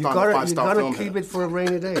a 4-star and a 5-star film. You gotta keep it for a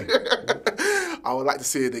rainy day. I would like to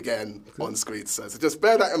see it again on screen. So just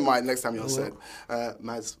bear that in mind next time you're on set.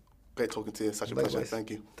 Mads, great talking to you. Such a pleasure. Thank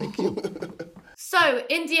you. Thank you. So,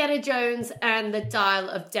 Indiana Jones and the Dial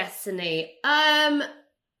of Destiny. I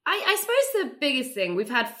suppose the biggest thing, we've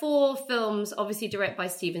had 4 films, obviously directed by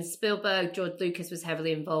Steven Spielberg. George Lucas was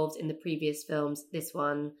heavily involved in the previous films. This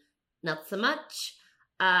one, not so much.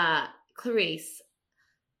 Clarice,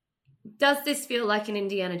 does this feel like an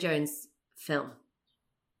Indiana Jones film?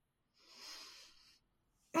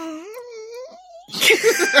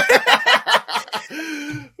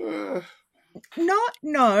 Not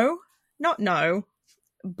no,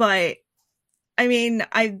 but I mean,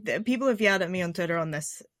 people have yelled at me on Twitter on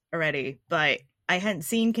this already, but I hadn't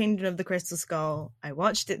seen Kingdom of the Crystal Skull. I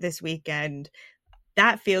watched it this weekend.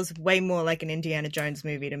 That feels way more like an Indiana Jones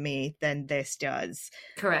movie to me than this does.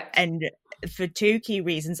 Correct. And for 2 key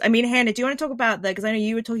reasons. I mean, Hannah, do you want to talk about because I know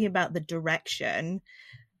you were talking about the direction.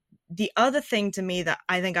 The other thing to me that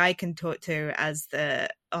I think I can talk to as the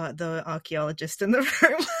archaeologist in the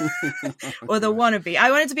room, or the wannabe. I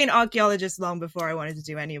wanted to be an archaeologist long before I wanted to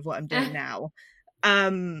do any of what I'm doing now.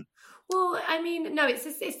 Well, I mean, no, it's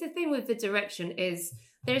the thing with the direction is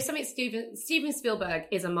there's something Steven Spielberg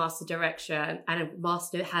is a master director and a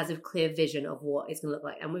master has a clear vision of what it's going to look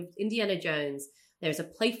like. And with Indiana Jones, there's a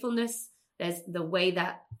playfulness. There's the way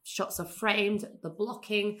that shots are framed, the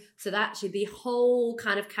blocking, so that actually the whole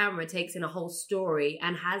kind of camera takes in a whole story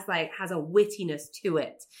and has a wittiness to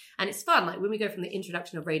it. And it's fun, like when we go from the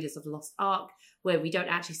introduction of Raiders of the Lost Ark, where we don't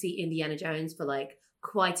actually see Indiana Jones for like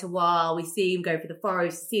quite a while. We see him go for the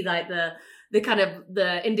forest, see like the kind of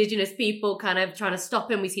the indigenous people kind of trying to stop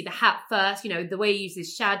him. We see the hat first, the way he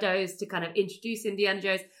uses shadows to kind of introduce Indiana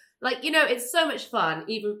Jones. Like, it's so much fun,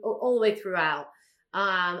 even all the way throughout.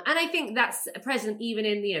 And I think that's present even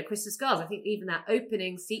in, Crystal Skulls. I think even that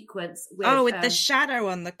opening sequence with the shadow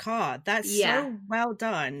on the car. That's so well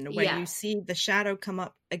done when you see the shadow come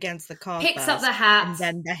up against the car. Picks up the hat. And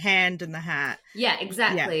then the hand and the hat. Yeah,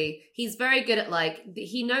 exactly. Yeah. He's very good at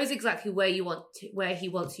he knows exactly where he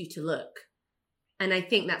wants you to look. And I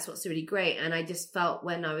think that's what's really great. And I just felt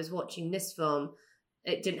when I was watching this film,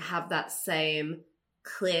 it didn't have that same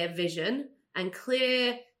clear vision and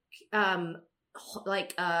clear,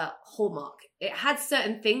 hallmark. It had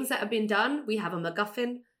certain things that have been done. We have a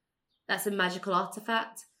MacGuffin. That's a magical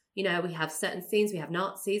artifact. We have certain scenes. We have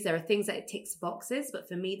Nazis. There are things that it ticks boxes. But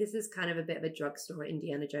for me, this is kind of a bit of a drugstore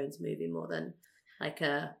Indiana Jones movie more than like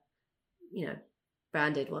a,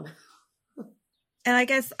 branded one. And I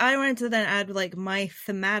guess I wanted to then add my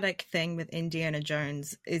thematic thing with Indiana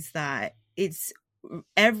Jones is that it's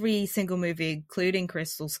every single movie, including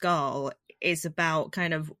Crystal Skull, is about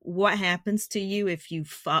kind of what happens to you if you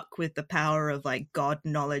fuck with the power of God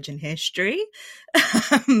knowledge and history.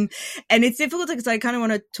 And it's difficult because I kind of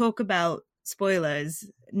want to talk about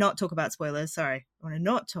not talk about spoilers.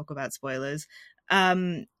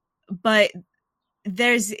 But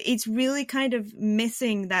it's really kind of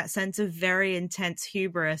missing that sense of very intense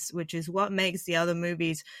hubris, which is what makes the other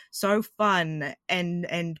movies so fun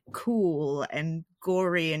and cool and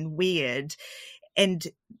gory and weird. And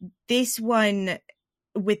this one,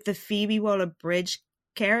 with the Phoebe Waller-Bridge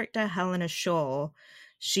character, Helena Shaw,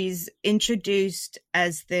 she's introduced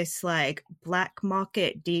as this black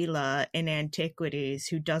market dealer in antiquities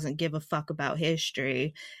who doesn't give a fuck about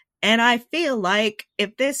history. And I feel like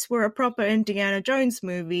if this were a proper Indiana Jones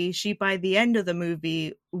movie, she, by the end of the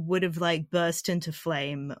movie, would have burst into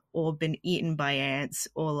flame or been eaten by ants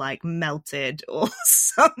or melted or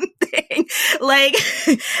something.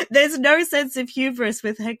 There's no sense of hubris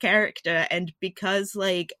with her character. And because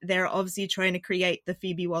they're obviously trying to create the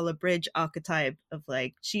Phoebe Waller-Bridge archetype of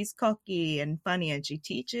she's cocky and funny and she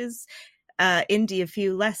teaches Indy a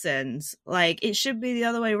few lessons. It should be the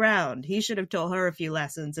other way around. He should have taught her a few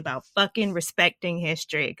lessons about fucking respecting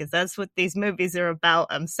history, because that's what these movies are about.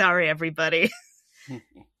 I'm sorry, everybody.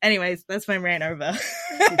 Anyways, that's my rant over.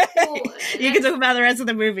 You can talk about the rest of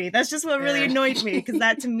the movie. That's just what really annoyed me, because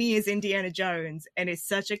that to me is Indiana Jones, and it's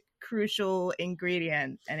such a crucial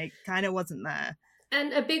ingredient, and it kind of wasn't there.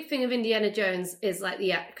 And a big thing of Indiana Jones is like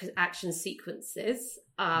the action sequences.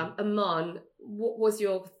 Amon, what was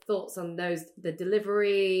your thoughts on those? The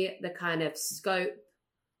delivery, the kind of scope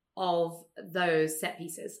of those set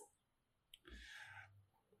pieces?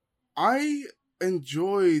 I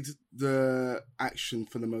enjoyed the action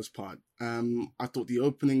for the most part. I thought the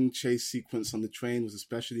opening chase sequence on the train was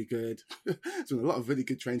especially good. There's been a lot of really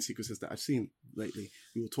good train sequences that I've seen lately.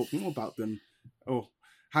 We will talk more about them. Oh,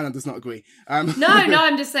 Hannah does not agree. No,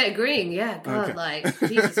 I'm just saying agreeing. Yeah, God, Okay. like,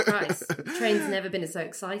 Jesus Christ. Train's never been so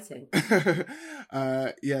exciting.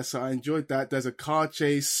 Yeah, so I enjoyed that. There's a car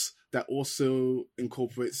chase that also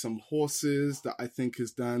incorporates some horses that I think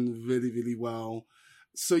is done really, really well.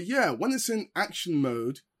 So yeah, when it's in action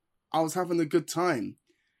mode, I was having a good time.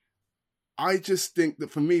 I just think that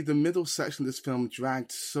for me, the middle section of this film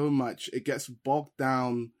dragged so much. It gets bogged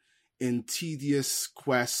down in tedious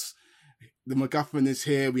quests. The MacGuffin is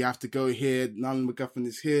here, we have to go here. Now the MacGuffin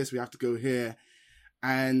is here, so we have to go here.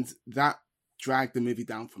 And that dragged the movie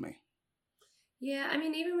down for me. Yeah, I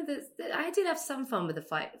mean, even with I did have some fun with the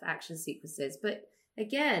fight action sequences, but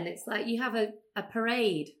again, it's like you have a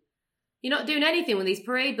parade. You're not doing anything with these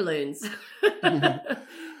parade balloons.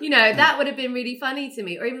 That would have been really funny to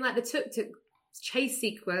me. Or even like the tuk-tuk chase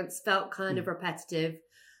sequence felt kind of repetitive.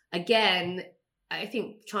 Again, I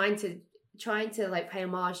think trying to like pay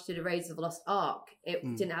homage to the Raiders of the Lost Ark, it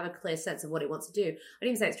didn't have a clear sense of what it wants to do. I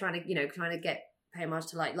didn't say it's trying to get pay homage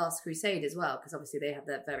to like Last Crusade as well, because obviously they have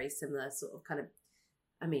that very similar sort of kind of,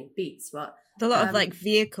 beats, but a lot of like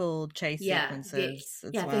vehicle chase sequences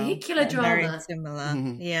as well. Vehicular drama, very similar.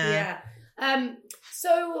 Yeah. And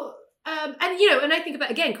I think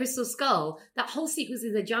about, again, Crystal Skull, that whole sequence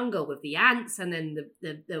in the jungle with the ants and then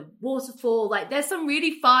the waterfall. Like, there's some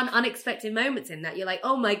really fun, unexpected moments in that. You're like,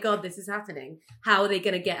 oh my God, this is happening. How are they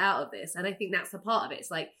going to get out of this? And I think that's the part of it.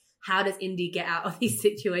 It's like, how does Indy get out of these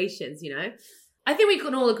situations, I think we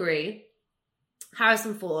can all agree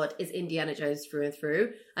Harrison Ford is Indiana Jones through and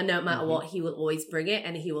through. And no matter what, he will always bring it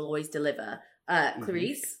and he will always deliver.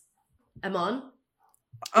 Clarice, Amon?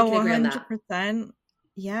 Oh, 100%.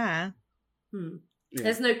 Yeah.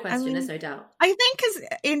 There's no question. There's no doubt. I think because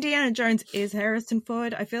Indiana Jones is Harrison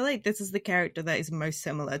Ford, I feel like this is the character that is most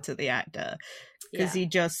similar to the actor. Because he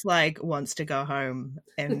just like wants to go home.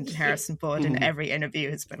 And Harrison Ford in every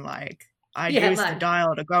interview has been like, I used the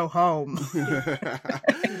dial to go home.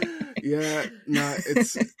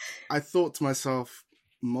 I thought to myself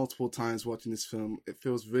multiple times watching this film, it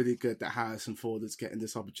feels really good that Harrison Ford is getting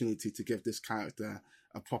this opportunity to give this character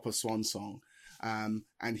a proper swan song. And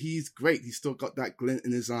he's great. He's still got that glint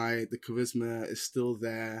in his eye. The charisma is still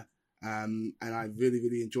there. And I really,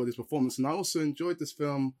 really enjoyed his performance. And I also enjoyed this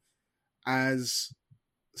film as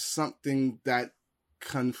something that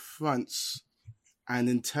confronts and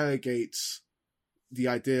interrogates the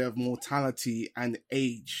idea of mortality and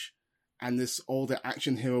age. And this older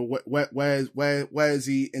action hero, where is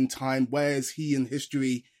he in time? Where is he in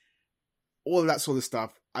history? All of that sort of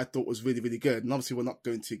stuff I thought was really, really good. And obviously we're not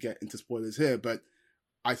going to get into spoilers here, but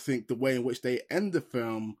I think the way in which they end the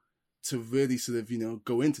film to really sort of,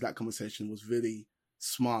 go into that conversation was really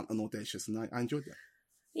smart and audacious. And I enjoyed that.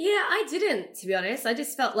 Yeah, I didn't, to be honest. I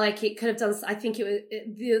just felt like it could have done, I think it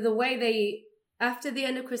was the way they, after the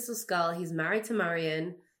end of Crystal Skull, he's married to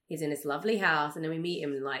Marion. He's in this lovely house, and then we meet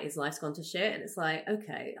him, and like his life's gone to shit. And it's like,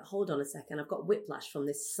 okay, hold on a second. I've got whiplash from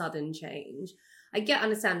this sudden change. I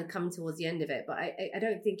understand coming towards the end of it, but I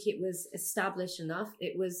don't think it was established enough.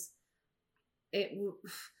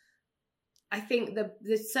 I think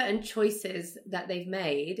the certain choices that they've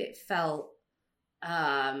made, it felt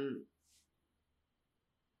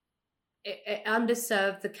it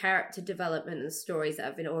underserved the character development and stories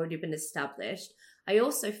that have already been established. I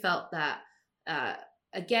also felt that.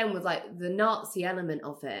 Again, with like the Nazi element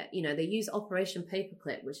of it, they use Operation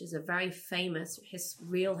Paperclip, which is a very famous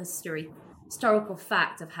historical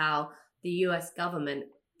fact of how the US government,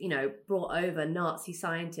 brought over Nazi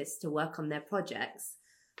scientists to work on their projects.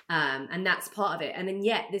 And that's part of it. And then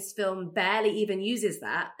yet this film barely even uses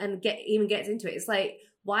that and even gets into it. It's like,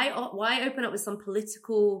 why open up with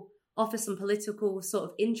offer some political sort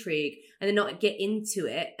of intrigue and then not get into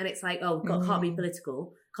it? And it's like, oh God, can't be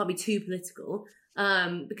political, can't be too political.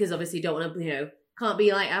 Because obviously you don't want to, can't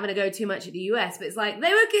be like having to go too much at the US, but it's like,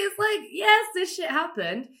 it's like, yes, this shit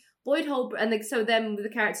happened. Boyd Holbrook, and so then with the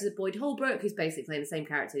characters of Boyd Holbrook, who's basically playing the same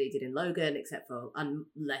character he did in Logan, except for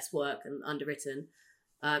less work and underwritten.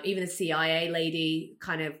 Even the CIA lady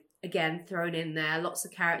kind of, again, thrown in there, lots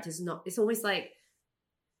of characters, it's always like,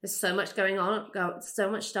 there's so much going on,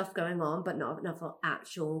 so much stuff going on, but not enough for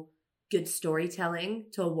actual good storytelling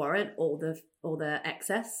to warrant all the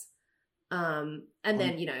excess. And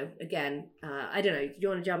then, again, I don't know. Do you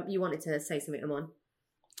want to jump? You wanted to say something, Amon?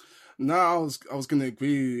 No, I was going to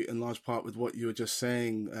agree in large part with what you were just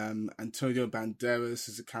saying. Antonio Banderas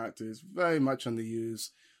as a character is very much underused.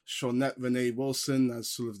 Shawnette Renee Wilson as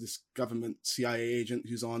sort of this government CIA agent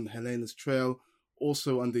who's on Helena's trail,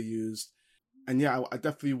 also underused. And yeah, I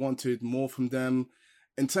definitely wanted more from them.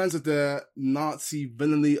 In terms of the Nazi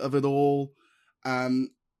villainy of it all, I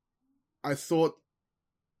thought,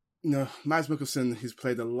 Mads Mikkelsen, who's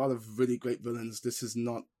played a lot of really great villains, this is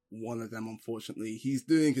not one of them, unfortunately. He's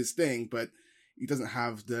doing his thing, but he doesn't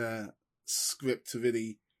have the script to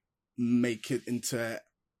really make it into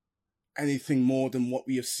anything more than what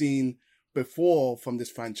we have seen before from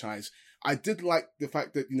this franchise. I did like the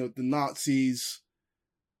fact that, the Nazis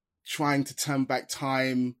trying to turn back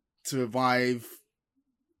time to revive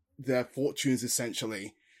their fortunes,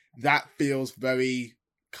 essentially. That feels very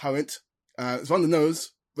current. It's on the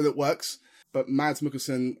nose, but it works. But Mads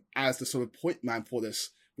Mikkelsen as the sort of point man for this,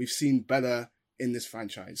 we've seen better in this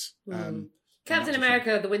franchise. Captain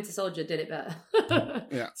America, the Winter Soldier did it better.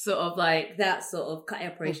 Yeah. Sort of like that sort of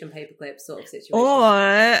Operation Paperclip sort of situation. Or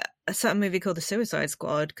a certain movie called The Suicide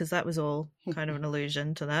Squad, because that was all kind of an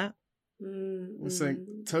allusion to that. I'm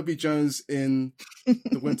saying Toby Jones in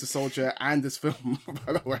The Winter Soldier and this film,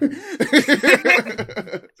 by the way.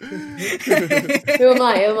 Who am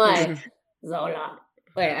I? Zola.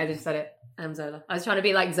 Wait, I just said it. I'm Zola. I was trying to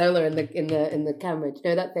be like Zola in the camera. Do you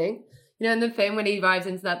know that thing? In the film when he arrives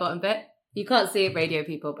into that bottom bit? You can't see it, radio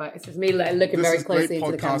people, but it's just me looking very closely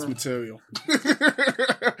into the camera. This is great podcast material.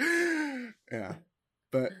 Yeah.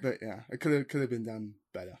 But yeah, it could have been done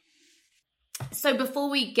better. So before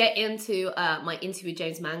we get into my interview with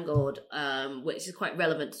James Mangold, which is quite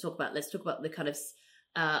relevant to talk about, let's talk about the kind of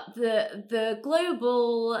the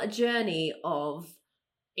global journey of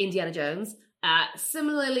Indiana Jones.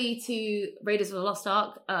 Similarly to Raiders of the Lost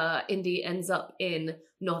Ark, Indy ends up in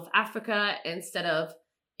North Africa instead of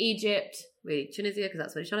Egypt, really Tunisia, because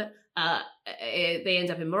that's where he shot it. They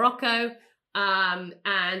end up in Morocco. And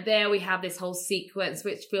there we have this whole sequence,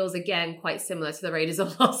 which feels again quite similar to the Raiders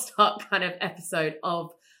of the Lost Ark kind of episode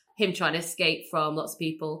of him trying to escape from lots of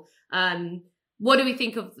people. What do we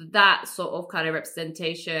think of that sort of kind of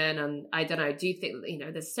representation? And I don't know, do you think,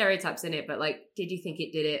 there's stereotypes in it, but did you think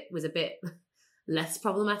it was a bit less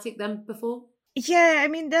problematic than before? Yeah, I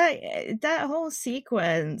mean, that whole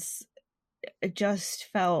sequence just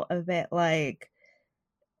felt a bit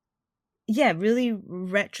really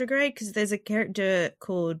retrograde, because there's a character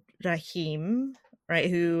called Rahim, right,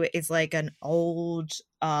 who is an old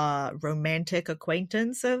romantic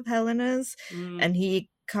acquaintance of Helena's, and he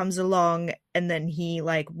comes along and then he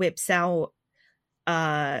whips out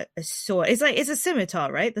a sword. It's a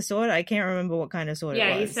scimitar, right? The sword, I can't remember what kind of sword it was.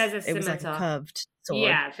 Yeah, he says a scimitar. It was a curved sword.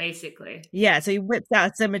 Yeah, basically. Yeah, so he whips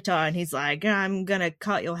out a scimitar and he's like, I'm gonna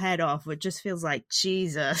cut your head off, which just feels like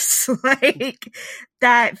Jesus.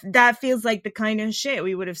 That feels like the kind of shit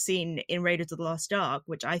we would have seen in Raiders of the Lost Ark,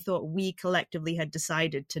 which I thought we collectively had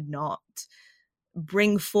decided to not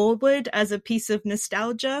bring forward as a piece of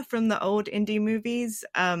nostalgia from the old indie movies.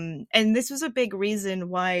 And this was a big reason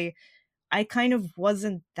why I kind of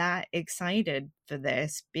wasn't that excited for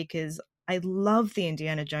this, because I love the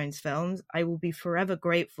Indiana Jones films. I will be forever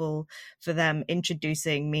grateful for them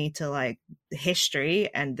introducing me to history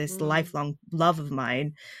and this lifelong love of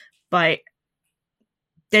mine. But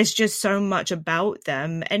there's just so much about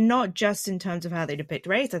them, and not just in terms of how they depict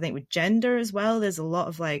race. I think with gender as well, there's a lot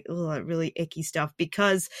of really icky stuff,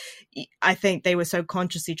 because I think they were so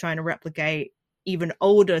consciously trying to replicate even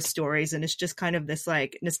older stories, and it's just kind of this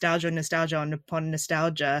nostalgia upon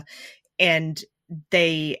nostalgia, and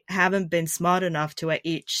they haven't been smart enough to at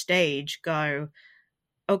each stage go,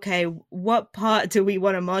 okay, what part do we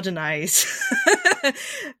want to modernize?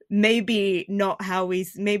 Maybe how we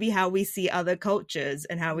see other cultures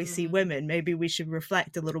and how we see women. Maybe we should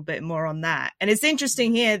reflect a little bit more on that. And it's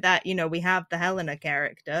interesting here that, we have the Helena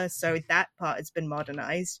character, so that part has been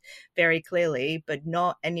modernized very clearly, but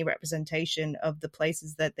not any representation of the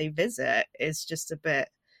places that they visit. It's just a bit...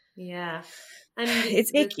 Yeah.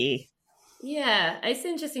 It's icky. Yeah, it's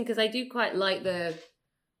interesting because I do quite like the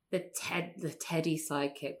Teddy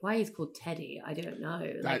sidekick. Why he's called Teddy, I don't know.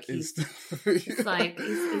 He's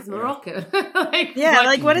Moroccan.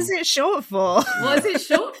 What is it short for? What is it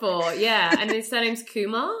short for? Yeah, and his surname's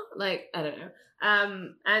Kumar. I don't know.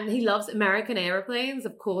 And he loves American airplanes.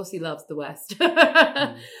 Of course, he loves the West.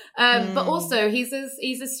 But also, he's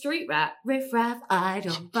a street rat. Riff raff, I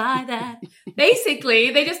don't buy that. Basically,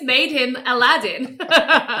 they just made him Aladdin.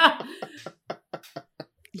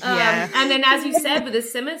 Yeah. And then, as you said, with the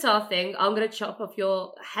scimitar thing, I'm going to chop off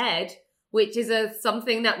your head. which is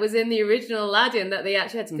something that was in the original Aladdin that they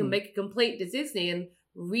actually had to make a complete to Disney and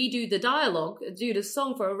redo the dialogue, do the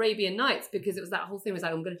song for Arabian Nights, because it was that whole thing was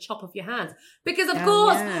like, I'm going to chop off your hands. Because of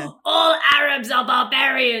course, all Arabs are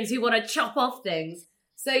barbarians who want to chop off things.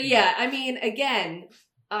 So yeah, I mean, again,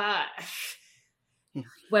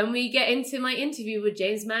 when we get into my interview with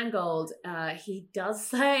James Mangold, he does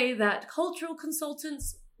say that cultural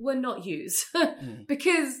consultants were not used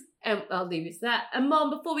because, I'll leave it to that. And Mom,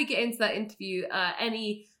 before we get into that interview,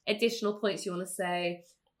 any additional points you want to say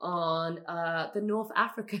on the North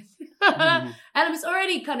African elements, or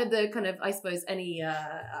any kind of I suppose any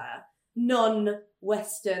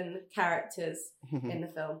non-Western characters in the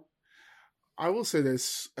film? I will say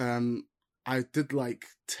this: I did like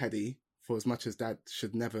Teddy, for as much as that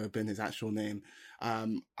should never have been his actual name.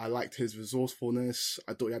 I liked his resourcefulness.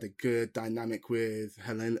 I thought he had a good dynamic with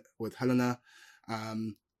Helena,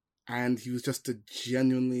 and he was just a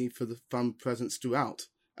genuinely for the fun presence throughout.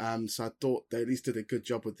 So I thought they at least did a good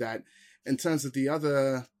job with that. In terms of the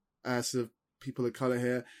other sort of people of color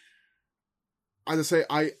here, as I say,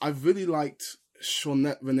 I really liked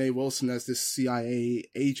Shawnette Renee Wilson as this CIA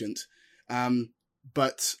agent,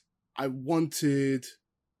 but I wanted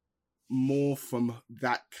more from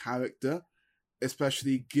that character,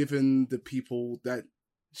 especially given the people that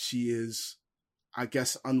she is, I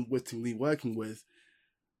guess, unwittingly working with.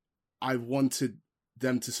 I wanted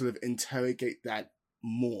them to sort of interrogate that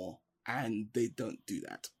more, and they don't do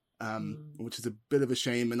that, which is a bit of a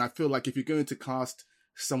shame. And I feel like if you're going to cast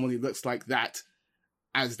someone who looks like that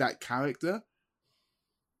as that character,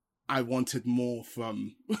 I wanted more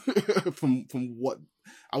from what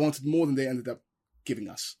I wanted more than they ended up giving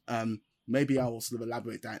us. Maybe I will sort of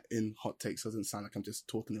elaborate that in hot takes, so it doesn't sound like I'm just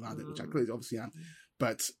talking around it, which I clearly obviously am.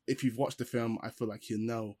 But if you've watched the film, I feel like you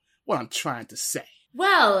know what I'm trying to say.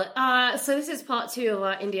 Well, so this is part 2 of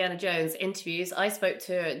our Indiana Jones interviews. I spoke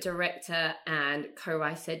to director and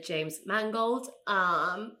co-writer James Mangold.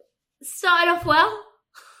 Started off well.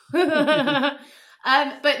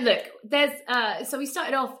 But look, so we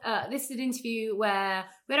started off, this is an interview where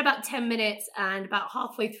we had about 10 minutes, and about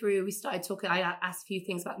halfway through we started talking. I asked a few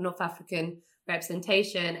things about North African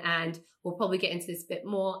representation, and we'll probably get into this a bit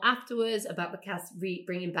more afterwards about the cast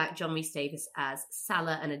bringing back John Rhys Davies as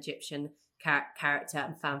Salah, an Egyptian character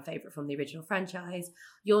and fan favorite from the original franchise.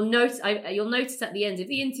 You'll notice at the end of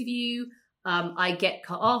the interview, I get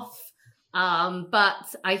cut off.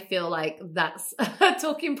 But I feel like that's a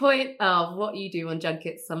talking point of what you do on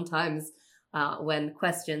junkets sometimes when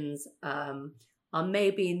questions are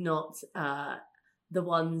maybe not the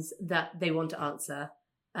ones that they want to answer.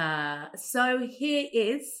 So here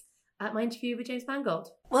is my interview with James Mangold.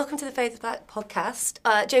 Welcome to the Fades Back podcast.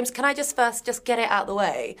 James, can I just get it out of the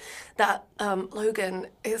way that Logan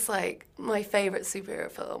is like my favourite superhero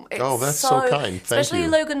film. It's that's so kind. Thank you. Especially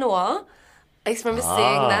Logan Noir. I just remember seeing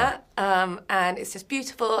that, and it's just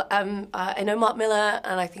beautiful. I know Mark Miller,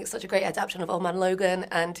 and I think it's such a great adaptation of Old Man Logan,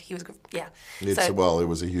 and he was, it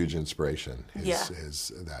was a huge inspiration,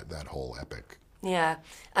 that whole epic. Yeah,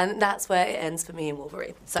 and that's where it ends for me in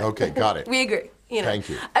Wolverine. So, okay, got it. We agree. Thank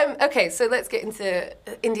you. Okay, so let's get into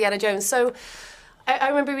Indiana Jones. So I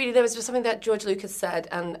remember reading there was just something that George Lucas said,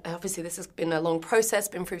 and obviously this has been a long process,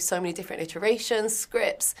 been through so many different iterations,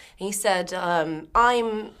 scripts. And he said,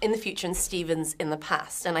 I'm in the future and Steven's in the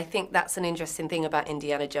past. And I think that's an interesting thing about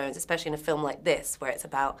Indiana Jones, especially in a film like this, where it's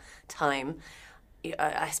about time,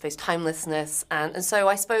 I suppose timelessness. And so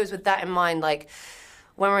I suppose with that in mind, like,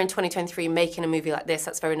 when we're in 2023 making a movie like this,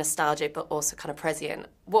 that's very nostalgic, but also kind of prescient.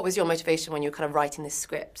 What was your motivation when you were kind of writing this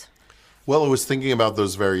script? Well, I was thinking about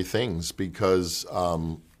those very things because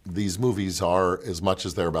these movies are, as much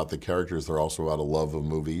as they're about the characters, they're also about a love of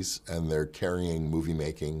movies, and they're carrying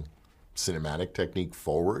movie-making cinematic technique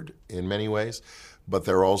forward in many ways, but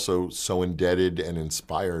they're also so indebted and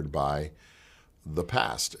inspired by the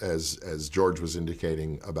past, as George was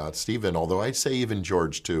indicating about Stephen, although I'd say even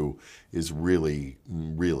George, too, is really,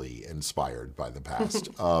 really inspired by the past.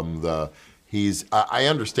 I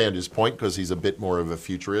understand his point because he's a bit more of a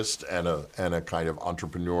futurist and a kind of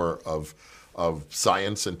entrepreneur of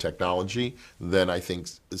science and technology than I think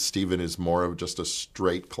Stephen is more of just a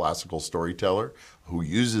straight classical storyteller who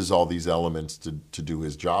uses all these elements to do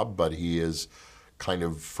his job, but he is kind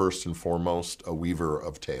of first and foremost a weaver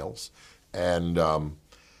of tales. And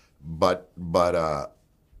but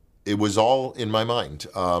it was all in my mind,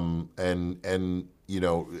 and you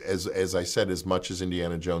know, as I said, as much as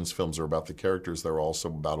Indiana Jones films are about the characters, they're also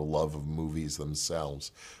about a love of movies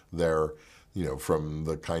themselves. They're, you know, from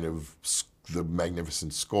the kind of the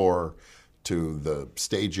magnificent score to the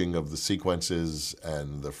staging of the sequences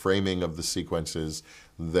and the framing of the sequences,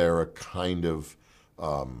 they're a kind of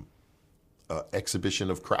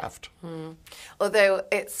exhibition of craft. Although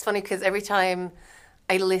it's funny because every time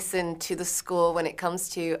I listen to the score when it comes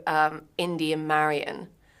to Indy and Marion, I'm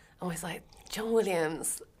always like, John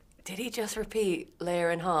Williams, did he just repeat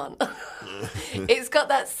Leia and Han? It's got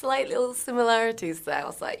that slight little similarities there. I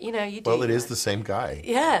was like, you do. Well, it is the same guy.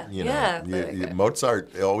 Yeah,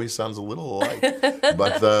 Mozart always sounds a little alike,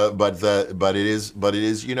 but it is.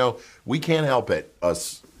 We can't help it.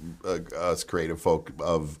 Us creative folk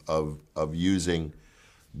of using,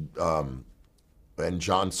 and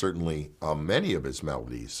John certainly many of his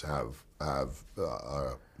melodies have.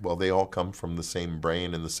 Well, they all come from the same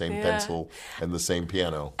brain and the same pencil and the same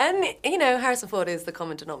piano. And, Harrison Ford is the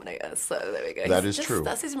common denominator, so there we go. That is true.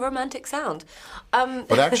 That's his romantic sound.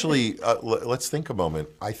 But actually, let's think a moment.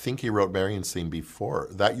 I think he wrote Marion's theme before.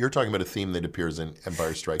 That you're talking about a theme that appears in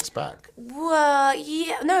Empire Strikes Back. Well,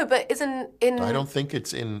 yeah, no, but isn't in... I don't think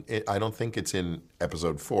it's in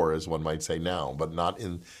Episode 4, as one might say now, but not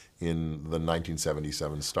in the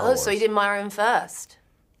 1977 Star Wars. Oh, so he did Marion first.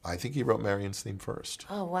 I think he wrote Marion's theme first.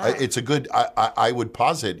 Oh, wow. It's a good... I would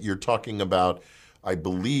posit you're talking about, I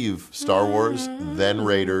believe, Star Wars, then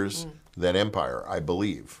Raiders, then Empire, I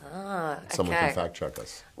believe. Someone can fact check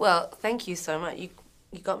us. Well, thank you so much. You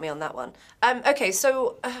got me on that one. Okay,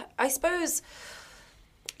 so I suppose...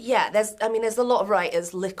 Yeah, there's a lot of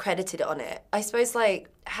writers credited on it. I suppose,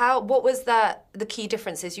 what was the key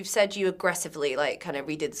differences? You've said you aggressively, kind of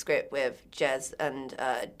redid the script with Jez and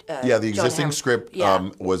the existing script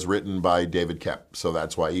was written by David Koepp, so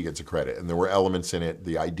that's why he gets a credit. And there were elements in it.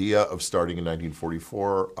 The idea of starting in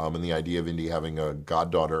 1944 and the idea of Indy having a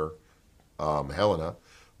goddaughter, Helena,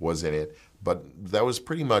 was in it. But that was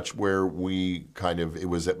pretty much where we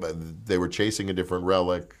they were chasing a different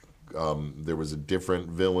relic. There was a different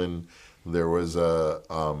villain. There was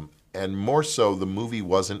and more so, the movie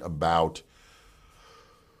wasn't about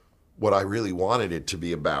what I really wanted it to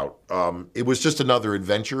be about. It was just another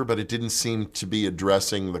adventure, but it didn't seem to be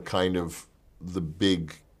addressing the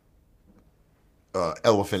big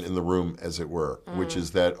elephant in the room, as it were, which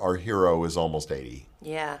is that our hero is almost 80.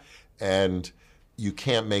 Yeah. And you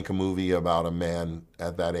can't make a movie about a man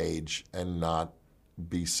at that age and not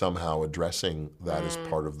be somehow addressing that as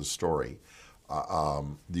part of the story.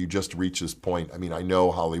 You just reach this point. I mean, I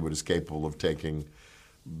know Hollywood is capable of taking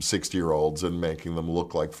 60-year-olds and making them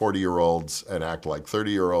look like 40-year-olds and act like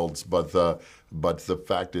 30-year-olds, but the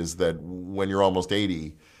fact is that when you're almost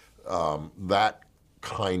 80, that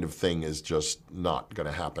kind of thing is just not going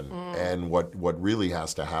to happen. And what really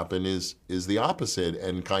has to happen is the opposite,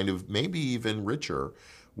 and kind of maybe even richer,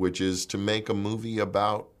 which is to make a movie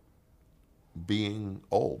about being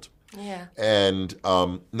old. Yeah. And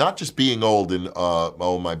not just being old in,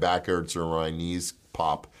 my back hurts or my knees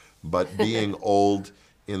pop, but being old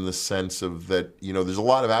in the sense of that, there's a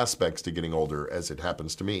lot of aspects to getting older, as it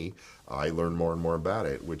happens to me. I learn more and more about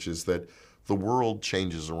it, which is that the world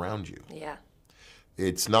changes around you. Yeah.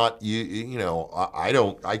 It's not,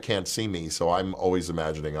 I can't see me, so I'm always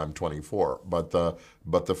imagining I'm 24. But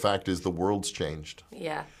the fact is the world's changed.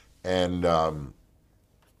 Yeah. And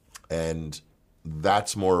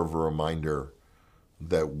that's more of a reminder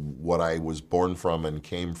that what I was born from and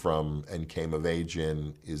came of age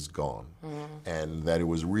in is gone. And that it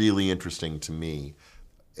was really interesting to me,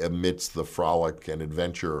 amidst the frolic and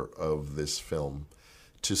adventure of this film,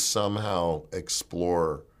 to somehow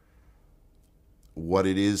explore what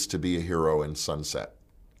it is to be a hero in Sunset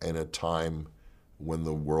in a time when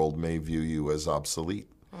the world may view you as obsolete,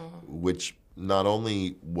 which not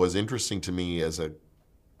only was interesting to me as a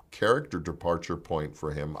character departure point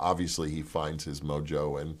for him. Obviously, he finds his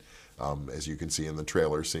mojo, and as you can see in the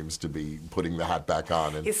trailer, seems to be putting the hat back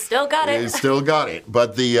on. And he's still got it. He's still got it.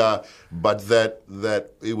 But that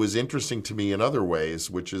it was interesting to me in other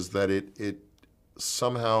ways, which is that it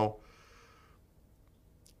somehow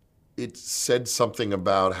it said something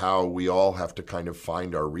about how we all have to kind of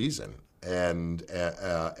find our reason and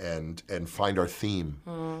find our theme.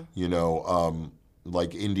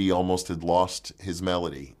 Like Indy almost had lost his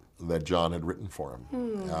melody that John had written for him,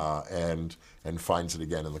 and finds it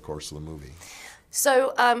again in the course of the movie.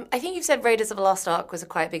 So I think you've said Raiders of the Lost Ark was a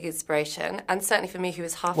quite big inspiration, and certainly for me, who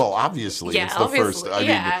was half... Well, obviously, it's the first. I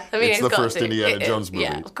mean, it's the first Indiana Jones movie.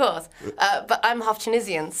 Yeah, of course. But I'm half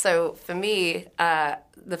Tunisian, so for me,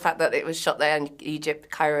 the fact that it was shot there in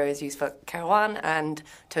Egypt, Cairo is used for Kairouan, and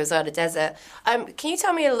Tozar the desert. Can you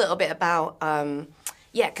tell me a little bit about...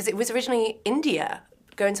 because it was originally India,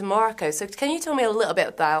 going to Morocco. So can you tell me a little bit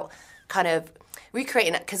about kind of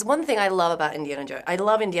recreating it. Because one thing I love about Indiana Jones, I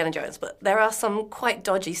love Indiana Jones, but there are some quite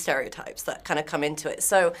dodgy stereotypes that kind of come into it.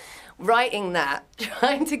 So writing that,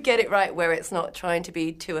 trying to get it right where it's not trying to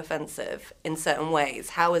be too offensive in certain ways,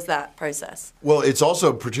 how is that process? Well, it's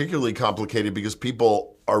also particularly complicated because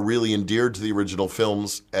people are really endeared to the original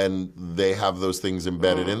films and they have those things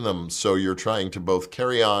embedded in them. So you're trying to both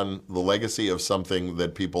carry on the legacy of something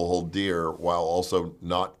that people hold dear while also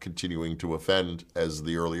not continuing to offend as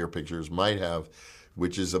the earlier pictures might have,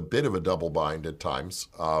 which is a bit of a double bind at times.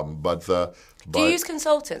 Do you use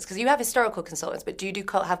consultants? Because you have historical consultants, but do you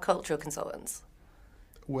have cultural consultants?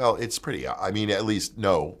 Well, it's pretty, I mean, at least,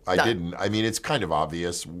 no, I didn't. I mean, it's kind of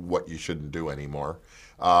obvious what you shouldn't do anymore.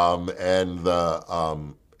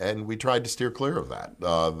 And we tried to steer clear of that.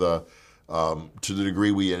 To the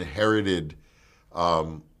degree we inherited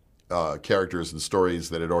characters and stories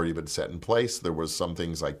that had already been set in place, there was some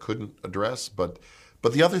things I couldn't address. But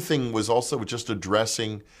the other thing was also just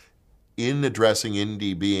addressing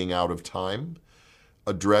Indy being out of time,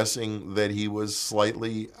 addressing that he was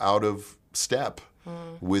slightly out of step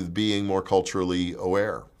with being more culturally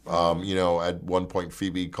aware. At one point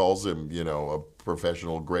Phoebe calls him, a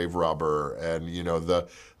professional grave robber, and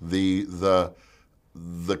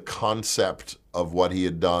the concept of what he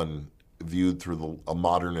had done viewed through a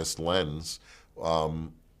modernist lens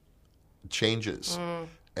changes.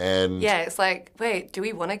 And yeah, it's like, wait, do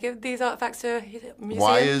we want to give these artifacts to a museum?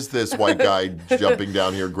 Why is this white guy jumping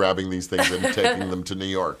down here, grabbing these things and taking them to New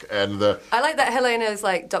York? And I like that Helena's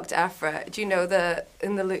like Dr. Aphra. Do you know the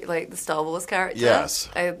Star Wars character? Yes.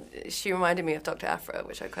 She reminded me of Dr. Aphra,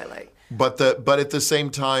 which I quite like. But at the same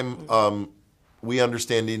time, we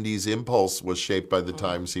understand Indy's impulse was shaped by the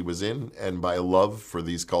times he was in and by a love for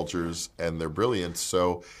these cultures and their brilliance.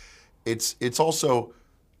 So it's also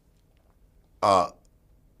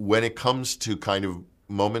when it comes to kind of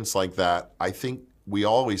moments like that, I think we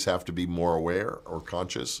always have to be more aware or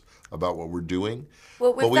conscious about what we're doing.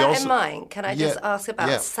 Well, with that in mind, can I just ask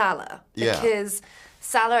about Salah? Because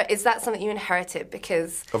Salah, is that something you inherited?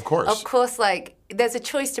 Because of course, like there's a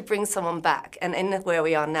choice to bring someone back, and in where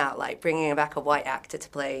we are now, like bringing back a white actor to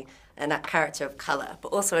play that character of color, but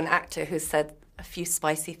also an actor who said a few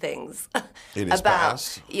spicy things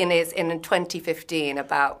about in 2015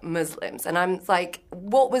 about Muslims, and I'm like,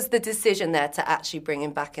 what was the decision there to actually bring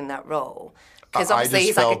him back in that role? Because obviously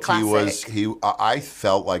he's like a classic. I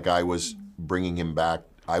felt like I was bringing him back.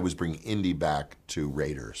 I was bringing Indy back to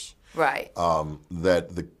Raiders. Right.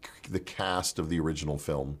 That the cast of the original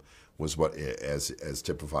film was what, as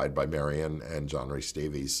typified by Marion and John Rhys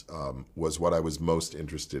Davies, was what I was most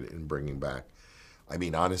interested in bringing back. I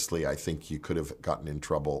mean, honestly, I think you could have gotten in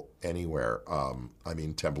trouble anywhere.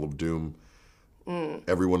 Temple of Doom,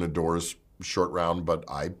 everyone adores Short Round, but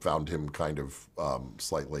I found him kind of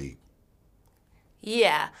slightly...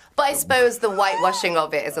 Yeah, but I suppose the whitewashing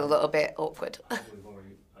of it is a little bit awkward.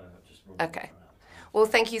 Okay. Well,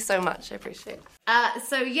 thank you so much. I appreciate it.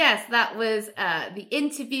 So yes, that was the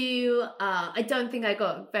interview. I don't think I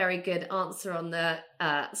got a very good answer on the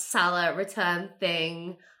Salah return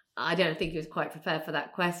thing. I don't think he was quite prepared for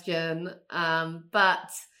that question.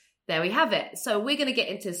 But there we have it. So we're going to get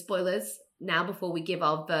into spoilers now before we give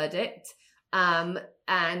our verdict. And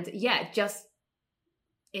yeah, just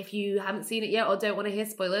if you haven't seen it yet or don't want to hear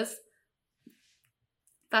spoilers,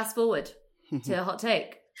 fast forward to a hot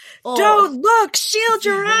take. Or... Don't look! Shield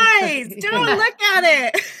your eyes! Don't look at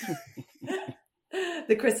it!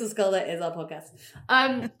 The Crystal Skull that is our podcast.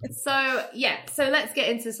 So let's get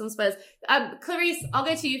into some spoilers. Clarice, I'll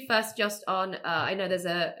go to you first just on, I know there's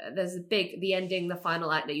a big, the ending, the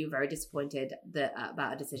final act that you were very disappointed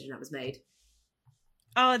about a decision that was made.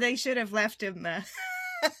 Oh, they should have left him there.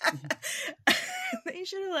 They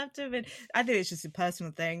should have left him in. I think it's just a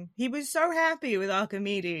personal thing. He was so happy with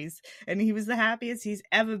Archimedes, and he was the happiest he's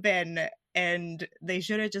ever been, and they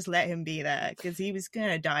should have just let him be there, because he was going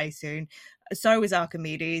to die soon. So was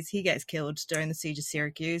Archimedes. He gets killed during the Siege of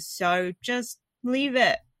Syracuse, so just leave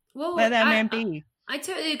it. Well, let that man be. I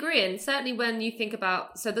totally agree, and certainly when you think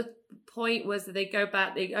about, so the point was that they go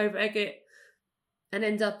back, they over-egg it, and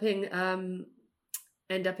end up in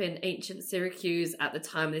ancient Syracuse at the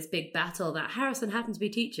time of this big battle that Harrison happened to be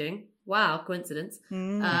teaching. Wow, coincidence.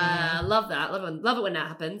 Love that. Love it when that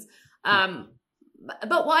happens.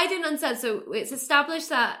 But what I didn't understand, so it's established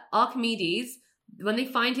that Archimedes, when they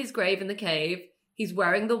find his grave in the cave, he's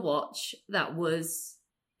wearing the watch that was...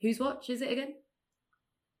 Whose watch is it again?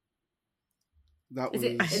 That was...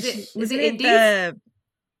 Is it Indy's?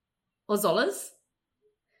 Or Zola's?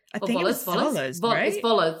 I think it was Zola's, right? It's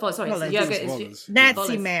Volo. Sorry,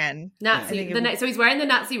 Nazi man. Nazi. So he's wearing the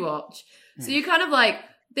Nazi watch. So you kind of like,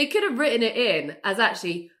 They could have written it in as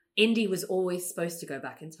actually Indy was always supposed to go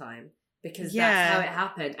back in time because that's how it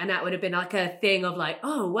happened, and that would have been like a thing of like,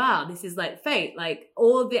 oh wow, this is like fate. Like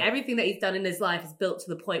everything that he's done in his life is built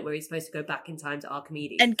to the point where he's supposed to go back in time to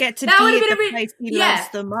Archimedes and get to be at the place he loves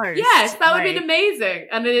the most. Yes, that would have been amazing.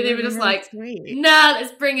 And then they were just like, nah,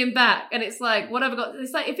 let's bring him back. And it's like, what have I got?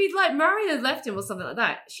 It's like if he'd like Murray had left him or something like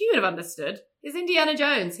that, she would have understood. It's Indiana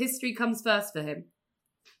Jones. History comes first for him.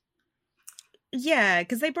 Yeah,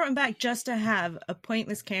 because they brought him back just to have a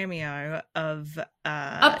pointless cameo of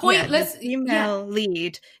the female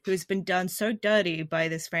lead who's been done so dirty by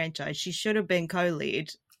this franchise. She should have been co-lead.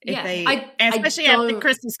 Especially after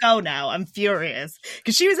Crystal Skull now, I'm furious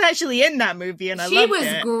because she was actually in that movie and she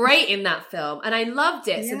was great in that film and I loved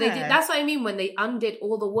it. So they did. That's what I mean when they undid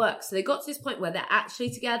all the work. So they got to this point where they're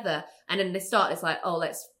actually together, and then they start. It's like, oh,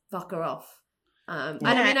 let's fuck her off. And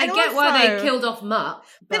I mean, I get why they killed off Mutt.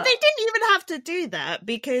 But they didn't even have to do that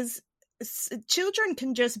because children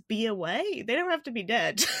can just be away. They don't have to be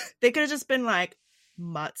dead. They could have just been like,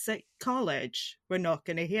 Mutt's at college. We're not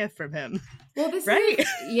going to hear from him. Well, this right?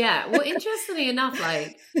 Well, interestingly enough,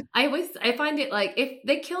 like, I find it like, if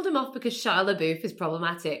they killed him off because Shia LaBeouf is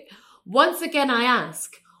problematic, once again, I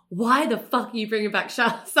ask, why the fuck are you bringing back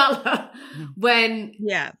Salah when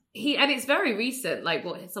and it's very recent, like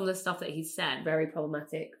some of the stuff that he said, very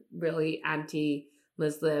problematic, really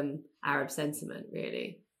anti-Muslim Arab sentiment,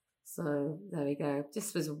 really. So there we go.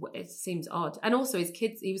 It seems odd. And also his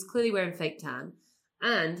kids, he was clearly wearing fake tan,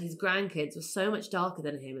 and his grandkids were so much darker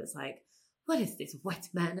than him. It's like, what is this wet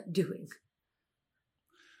man doing?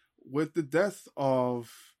 With the death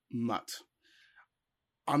of Mutt,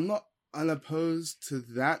 I'm not unopposed to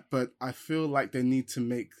that, but I feel like they need to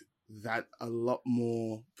make that a lot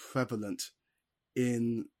more prevalent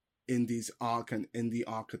in Indy's arc and in the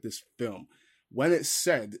arc of this film. When it's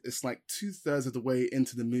said, it's like 2/3 of the way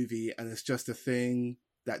into the movie, and it's just a thing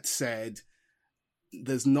that's said.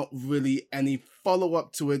 There's not really any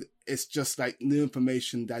follow-up to it. It's just like new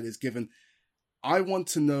information that is given. I want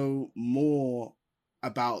to know more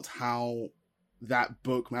about how that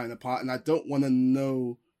book ran apart, and I don't want to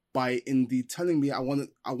know by Indy telling me. I want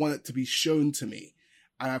it to be shown to me.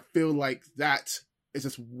 And I feel like that is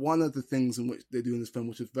just one of the things in which they do in this film,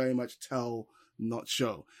 which is very much tell, not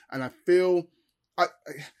show. And I feel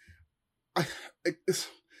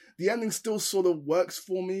the ending still sort of works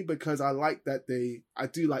for me because I do like that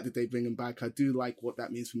they bring him back. I do like what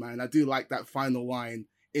that means for man. I do like that final line,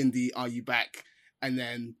 Indy, are you back? And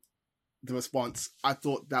then the response. I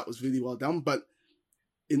thought that was really well done. But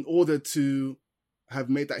in order to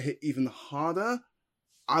have made that hit even harder,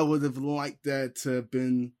 I would have liked there to have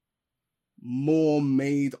been more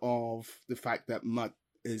made of the fact that Mutt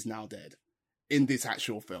is now dead in this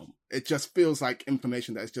actual film. It just feels like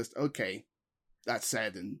information that is just, okay, that's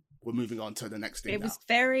said, and we're moving on to the next thing. It was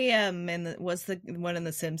very was the one in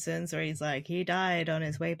The Simpsons where he's like, he died on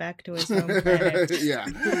his way back to his home planet. Yeah.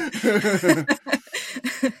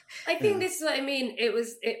 I think this is what I mean.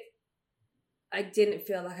 I didn't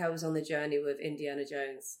feel like I was on the journey with Indiana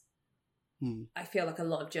Jones. I feel like a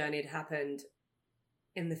lot of journey had happened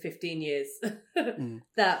in the 15 years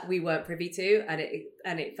that we weren't privy to, and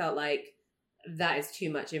it felt like that is too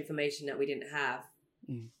much information that we didn't have,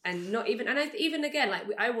 and not even. And even again, like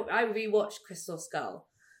I rewatched Crystal Skull,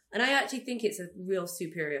 and I actually think it's a real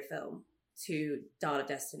superior film to Dial of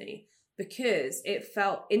Destiny because it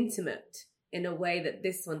felt intimate in a way that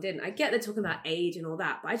this one didn't. I get they're talking about age and all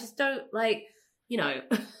that, but I just don't like,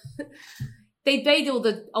 They made all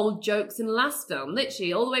the old jokes in the last film,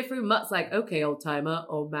 literally all the way through. Mutt's like, okay, old timer,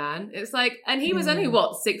 old man. It's like, and he was only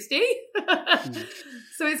 60?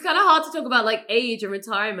 So it's kind of hard to talk about like age and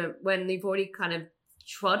retirement when they've already kind of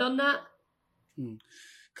trod on that.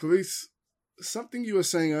 Clarice, something you were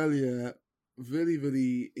saying earlier really,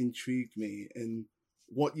 really intrigued me in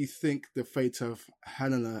what you think the fate of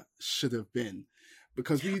Helena should have been.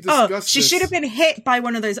 Because we discussed she should have been hit by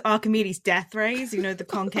one of those Archimedes death rays, the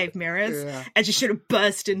concave mirrors, and she should have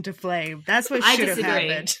burst into flame. That's what should have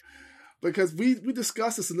happened. Because we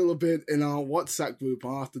discussed this a little bit in our WhatsApp group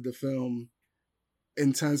after the film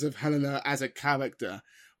in terms of Helena as a character,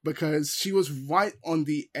 because she was right on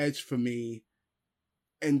the edge for me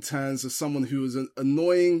in terms of someone who was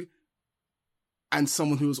annoying and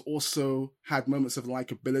someone who was also had moments of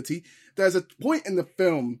likability. There's a point in the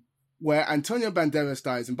film where Antonio Banderas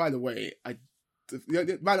dies, and by the way,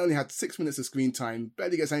 the man only had 6 minutes of screen time,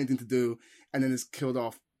 barely gets anything to do, and then is killed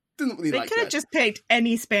off. Didn't really like that. They could have just picked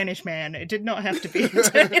any Spanish man. It did not have to be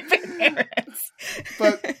Antonio Banderas.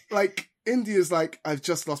 But, Indy is like, I've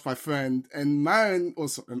just lost my friend, and Marion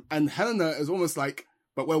also, and Helena is almost like,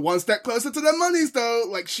 But we're one step closer to the monies, though.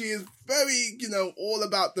 Like, she is very, all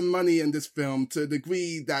about the money in this film to a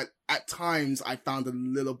degree that at times I found a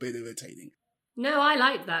little bit irritating. No, I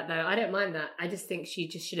like that, though. I don't mind that. I just think she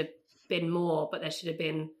just should have been more, but there should have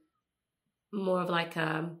been more of like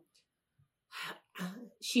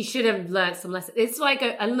she should have learned some lessons. This is why I go,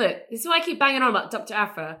 and look, this is why I keep banging on about Dr.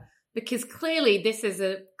 Aphra, because clearly this is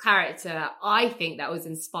a character, I think, that was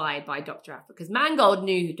inspired by Dr. Aphra, because Mangold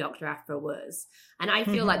knew who Dr. Aphra was. And I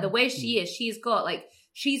feel like the way she is, she's got, like,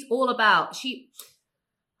 she's all about,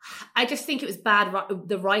 I just think it was bad,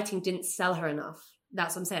 the writing didn't sell her enough.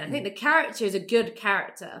 That's what I'm saying. I think the character is a good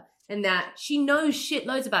character in that she knows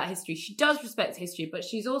shitloads about history. She does respect history, but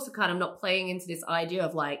she's also kind of not playing into this idea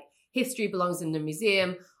of, like, history belongs in the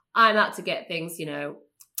museum. I'm out to get things,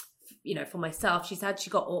 for myself. She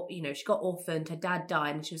got orphaned, her dad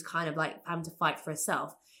died, and she was kind of like having to fight for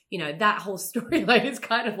herself. That whole storyline is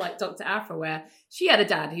kind of like Dr. Aphra, where she had a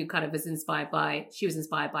dad who kind of was inspired by,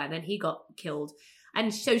 and then he got killed.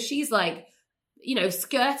 And so she's like,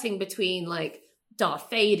 skirting between like Darth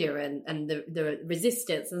Vader and the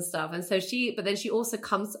resistance and stuff. And so but then she also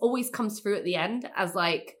always comes through at the end as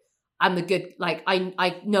like, I'm the good, like,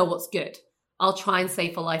 I know what's good. I'll try and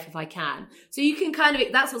save her life if I can. So you can kind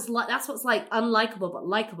of, that's what's like unlikable but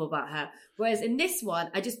likable about her. Whereas in this one,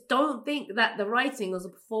 I just don't think that the writing or the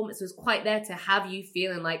performance was quite there to have you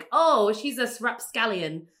feeling like, oh, she's a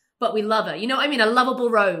rapscallion, but we love her. You know what I mean? A lovable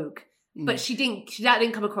rogue. But that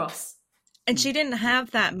didn't come across. And she didn't have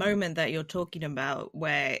that moment that you're talking about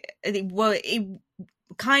where it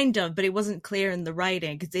kind of, but it wasn't clear in the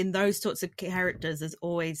writing, because in those sorts of characters, there's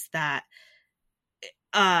always that,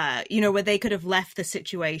 where they could have left the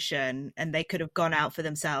situation and they could have gone out for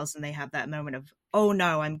themselves, and they have that moment of, oh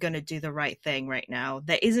no, I'm going to do the right thing right now.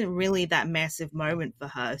 There isn't really that massive moment for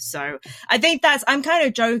her. So I think I'm kind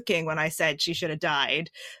of joking when I said she should have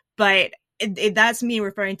died, but that's me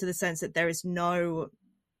referring to the sense that there's no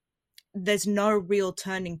real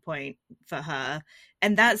turning point for her.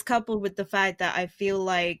 And that's coupled with the fact that I feel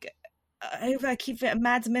like I keep it,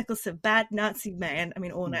 Mads Mikkelsen, bad Nazi man. I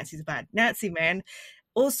mean, all Nazis are bad. Nazi man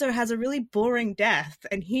also has a really boring death,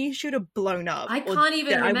 and he should have blown up. I can't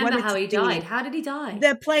even remember how he died. How did he die?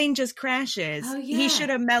 The plane just crashes. Oh, yeah. He should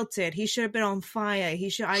have melted. He should have been on fire.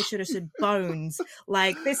 I should have said bones.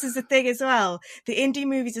 Like, this is the thing as well. The indie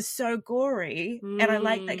movies are so gory, and I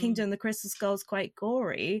like that Kingdom of the Crystal Skull is quite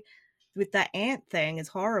gory. With that ant thing, is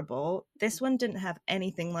horrible. This one didn't have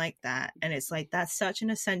anything like that, and it's like, that's such an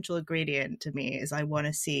essential ingredient to me, is I want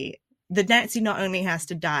to see the Nazi not only has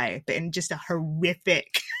to die, but in just a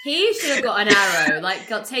horrific. He should have got an arrow, like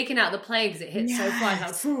got taken out of the plane because it hit so far,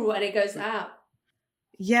 like, and it goes out.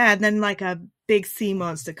 Yeah, and then like a big sea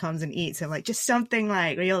monster comes and eats him, like just something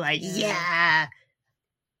like where you're like, yeah.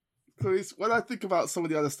 Clarice, when I think about some of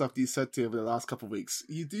the other stuff that you said to me over the last couple of weeks,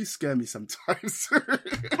 you do scare me sometimes.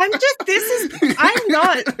 I'm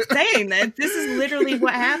not saying that. This is literally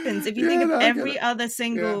what happens. If you think of every other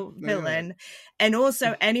single villain, and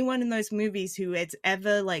also anyone in those movies who is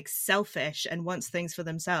ever like selfish and wants things for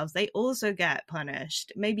themselves, they also get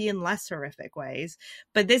punished, maybe in less horrific ways.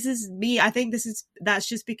 But this is me. I think that's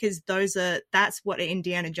just because that's what an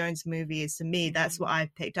Indiana Jones movie is to me. That's what I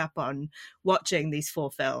picked up on watching these 4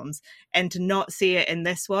 films. And to not see it in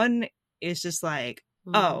this one is just like,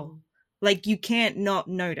 oh, like you can't not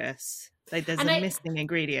notice. Like there's missing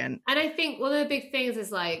ingredient. And I think one of the big things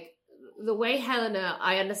is like the way Helena,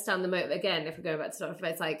 I understand the motive. Again, if we go back to Dr.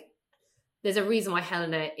 It's like there's a reason why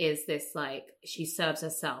Helena is this, like, she serves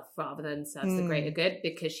herself rather than serves the greater good,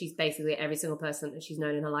 because she's basically every single person that she's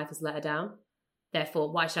known in her life has let her down.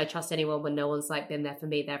 Therefore, why should I trust anyone when no one's like been there for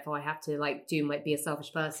me? Therefore, I have to like be a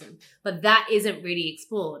selfish person. But that isn't really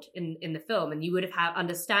explored in the film, and you would have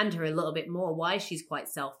understand her a little bit more why she's quite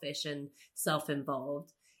selfish and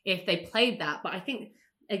self-involved if they played that. But I think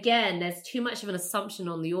again, there's too much of an assumption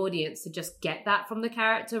on the audience to just get that from the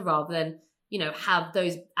character rather than have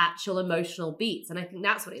those actual emotional beats. And I think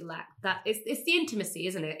that's what it lacked. That it's the intimacy,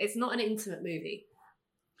 isn't it? It's not an intimate movie.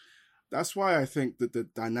 That's why I think that the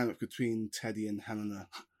dynamic between Teddy and Helena,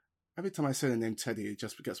 every time I say the name Teddy, it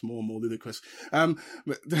just gets more and more ludicrous. The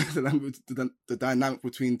dynamic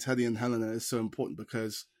between Teddy and Helena is so important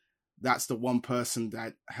because that's the one person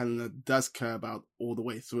that Helena does care about all the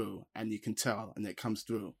way through, and you can tell, and it comes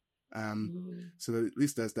through. So at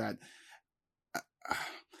least there's that.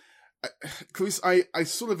 Clarice, I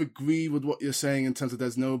sort of agree with what you're saying in terms of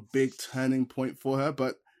there's no big turning point for her,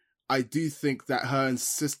 but I do think that her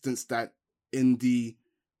insistence that Indy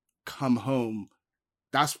come home,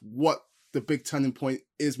 that's what the big turning point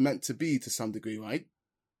is meant to be to some degree, right?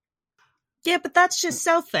 Yeah, but that's just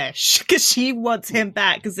selfish because she wants him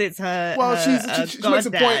back because it's her. Well, she makes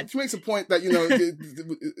a point. She makes a point that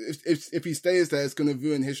if he stays there, it's going to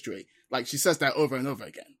ruin history. Like she says that over and over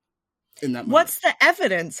again. In that moment. What's the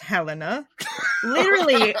evidence, Helena?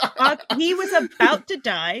 Literally, he was about to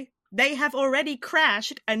die. They have already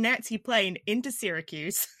crashed a Nazi plane into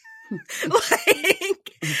Syracuse.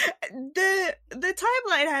 Like the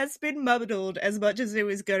timeline has been muddled as much as it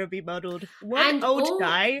was going to be muddled. One old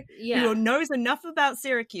guy who knows enough about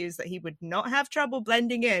Syracuse that he would not have trouble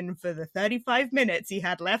blending in for the 35 minutes he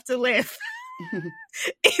had left to live.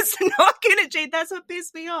 It's not going to change. That's what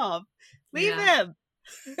pissed me off. Leave him.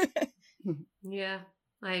 Yeah,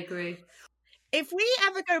 I agree. If we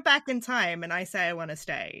ever go back in time and I say I want to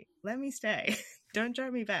stay, let me stay. Don't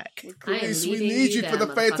drag me back. Please, we need you for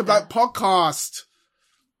the Fade to Black podcast.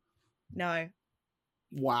 No.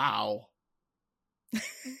 Wow.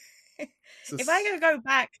 If I could go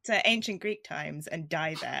back to ancient Greek times and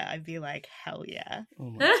die there, I'd be like, hell yeah.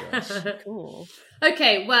 Oh my gosh. Cool.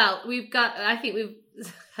 Okay, well, I think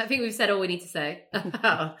we've said all we need to say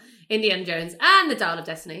about Indiana Jones and the Dial of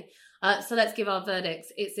Destiny. So let's give our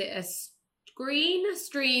verdicts. Is it a screen,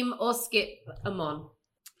 stream, or skip, Amon?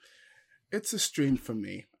 It's a stream for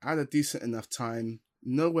me. I had a decent enough time.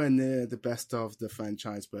 Nowhere near the best of the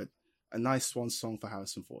franchise, but a nice swan song for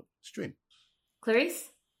Harrison Ford. Stream. Clarice?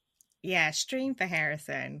 Yeah, stream for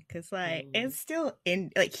Harrison. Because, it's still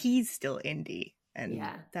he's still indie. And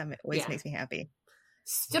that always makes me happy.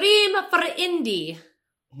 Stream for indie.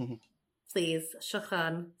 Please.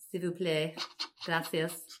 Shukran. S'il vous plaît.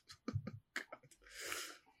 Gracias.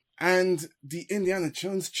 And the Indiana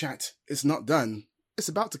Jones chat is not done. It's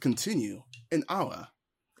about to continue in our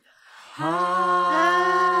Hot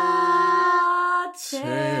Take.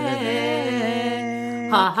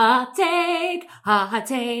 Hot Take. Hot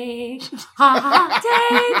Take. Hot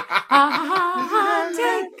Take. Hot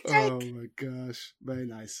Take. Oh my gosh. Very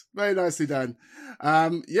nice. Very nicely done.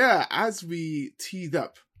 As we teed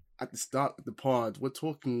up at the start of the pod, we're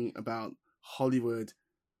talking about Hollywood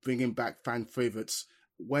bringing back fan favorites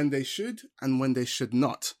when they should and when they should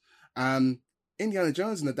not. Indiana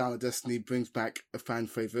Jones and the Dial of Destiny brings back a fan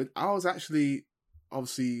favorite. I was actually,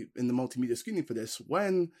 obviously, in the multimedia screening for this.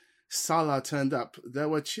 When Salah turned up, there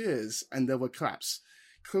were cheers and there were claps.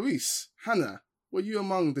 Clarice, Hannah, were you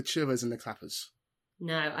among the cheerers and the clappers?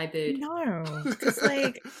 No, I booed. No. Because,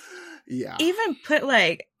 yeah. Even put,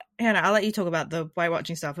 Hannah, I'll let you talk about the white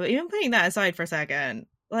watching stuff, but even putting that aside for a second,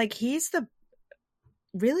 he's the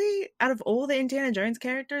really, out of all the Indiana Jones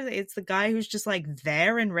characters, it's the guy who's just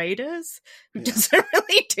there in Raiders, who doesn't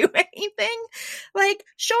really do anything.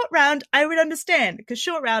 Short Round, I would understand, because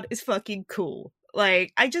Short Round is fucking cool. I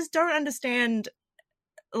just don't understand,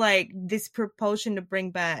 this propulsion to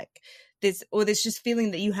bring back this just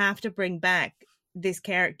feeling that you have to bring back this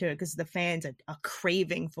character because the fans are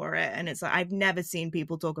craving for it. And it's I've never seen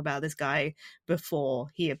people talk about this guy before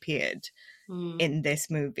he appeared in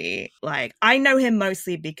this movie. I know him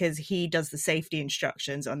mostly because he does the safety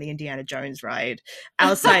instructions on the Indiana Jones ride.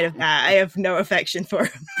 Outside of that, I have no affection for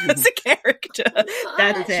him as a character.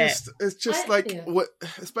 That's it. It's just what,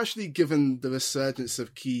 especially given the resurgence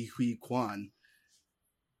of Ke Huy Quan,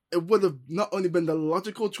 it would have not only been the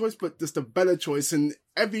logical choice, but just a better choice in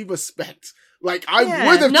every respect. I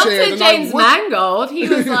would have not cheered. Not to James Mangold. He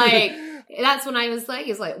was that's when I was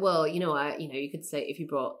he was well, you know what, you could say if you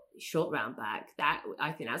brought Short Round back, that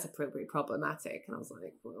I think that's appropriately problematic. And I was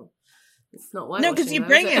well, it's not whitewashing. No, because you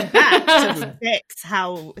bring him back to fix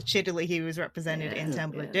how shittily he was represented in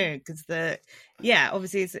Temple of Doom. Because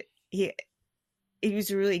obviously he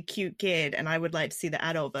was a really cute kid, and I would like to see the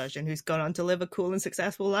adult version who's gone on to live a cool and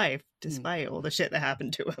successful life, despite all the shit that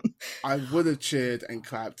happened to him. I would have cheered and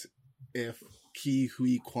clapped if Ke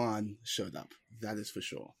Huy Quan showed up. That is for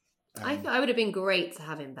sure. I thought it would have been great to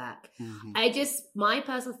have him back. Mm-hmm. My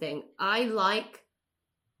personal thing, I like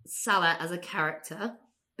Salah as a character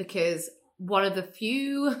because one of the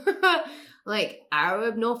few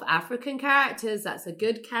Arab North African characters that's a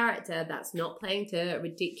good character that's not playing to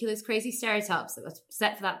ridiculous crazy stereotypes that was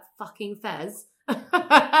set for that fucking Fez.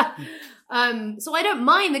 So I don't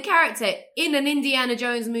mind the character in an Indiana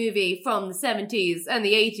Jones movie from the 70s and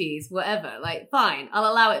the 80s, whatever. Fine,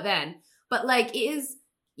 I'll allow it then. But it is,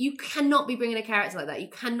 you cannot be bringing a character like that. You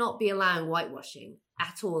cannot be allowing whitewashing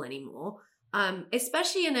at all anymore.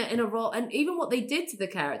 Especially in a role, and even what they did to the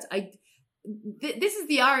character. This is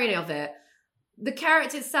the irony of it. The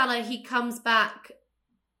character Salah, he comes back.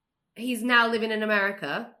 He's now living in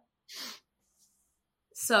America.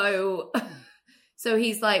 So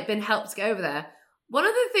he's been helped to go over there. One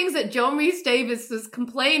of the things that John Rhys Davies was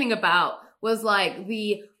complaining about was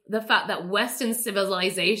the the fact that Western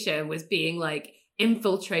civilization was being like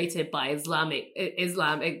infiltrated by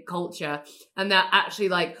Islamic culture, and that actually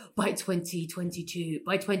like by 2020,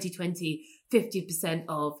 50%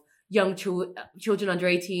 of young children under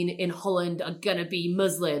 18 in Holland are gonna be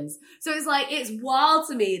Muslims. So it's like, it's wild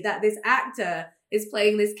to me that this actor is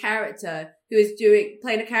playing this character who is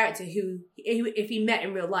playing a character who, if he met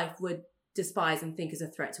in real life, would despise and think is a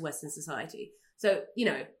threat to Western society. So, you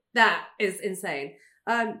know, that is insane.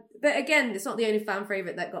 But again, it's not the only fan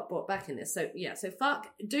favorite that got brought back in this. So yeah, so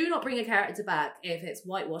do not bring a character back if it's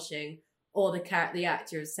whitewashing or the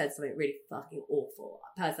actor has said something really fucking awful.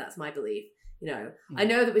 Personally, that's my belief. You know, I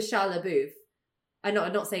know that with Shia LaBeouf, I'm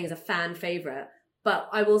not saying it's a fan favorite, but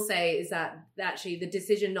I will say is that actually the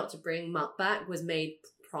decision not to bring Mutt back was made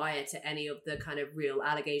prior to any of the kind of real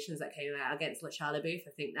allegations that came out against Shia LaBeouf.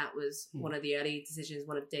 I think that was one of the early decisions,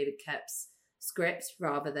 one of David Koepp's scripts,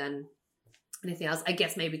 rather than anything else. I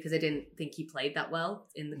guess maybe because I didn't think he played that well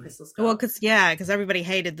in the Crystal Skull. Well, because everybody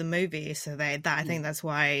hated the movie, so I think that's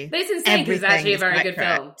why. But it's insane because it's actually a very good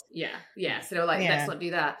film. Yeah. So they were like, let's not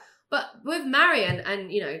do that. But with Marion,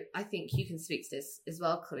 and you know, I think you can speak to this as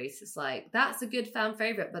well, Clarice. It's like, that's a good fan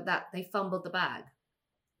favorite, but that they fumbled the bag.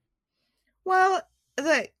 Well,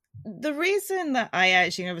 the reason that I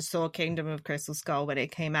actually never saw Kingdom of Crystal Skull when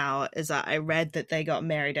it came out is that I read that they got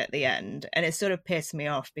married at the end, and it sort of pissed me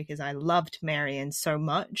off because I loved Marion so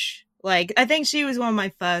much. Like, I think she was one of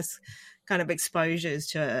my first kind of exposures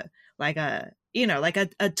to like a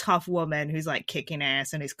tough woman who's like kicking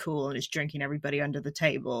ass and is cool and is drinking everybody under the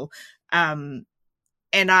table. And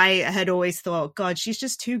I had always thought, God, she's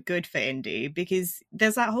just too good for Indy, because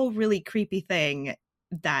there's that whole really creepy thing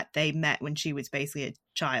that they met when she was basically a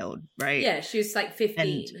child, right? Yeah, she was like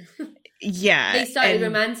 15. And, yeah. They started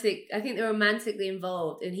I think they're romantically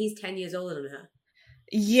involved, and he's 10 years older than her.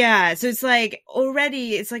 Yeah, so it's like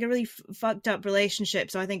already it's like a really fucked up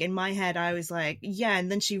relationship. So I think in my head I was like, yeah,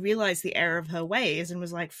 and then she realized the error of her ways and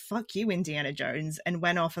was like, fuck you, Indiana Jones, and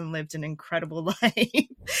went off and lived an incredible life.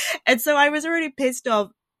 And so I was already pissed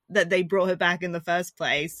off that they brought her back in the first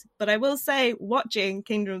place. But I will say, watching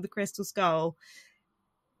Kingdom of the Crystal Skull,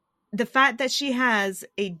 the fact that she has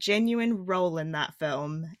a genuine role in that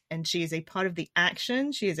film, and she is a part of the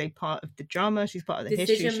action, she is a part of the drama, she's part of the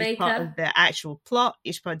history, she's part of the actual plot,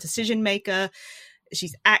 she's part of decision maker,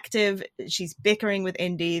 she's active, she's bickering with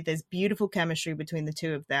Indy, there's beautiful chemistry between the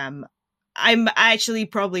two of them. I actually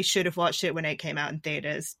probably should have watched it when it came out in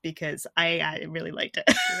theaters, because I really liked it.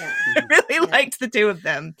 Yeah. I really liked the two of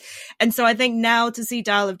them. And so I think now to see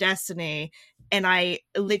Dial of Destiny, and I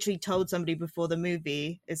literally told somebody before the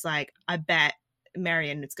movie, it's like, I bet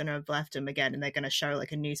Marion is going to have left him again, and they're going to show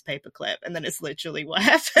like a newspaper clip, and then it's literally what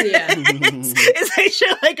happens. Yeah. Is they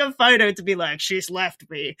show like a photo to be like, she's left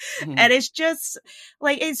me. And it's just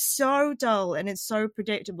like, it's so dull and it's so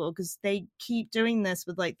predictable, because they keep doing this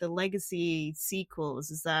with like the legacy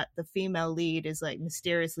sequels, is that the female lead is like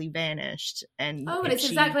mysteriously vanished. And it's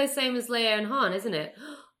exactly the same as Leia and Han, isn't it?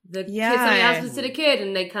 The kid, somebody happens to the kid,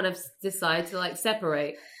 and they kind of decide to like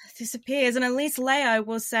separate. Disappears. And at least Leia, I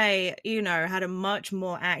will say, you know, had a much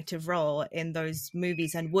more active role in those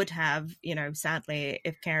movies, and would have, you know, sadly,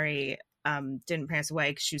 if Carrie didn't pass away,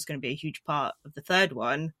 because she was going to be a huge part of the third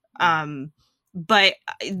one. But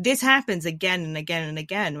this happens again and again and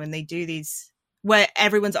again when they do these, where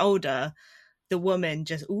everyone's older. The woman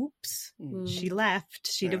just, oops, she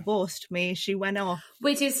left, she divorced me, she went off.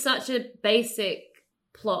 Which is such a basic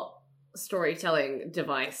plot storytelling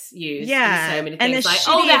device used in so many things, like,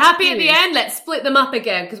 oh, they're happy at the end, let's split them up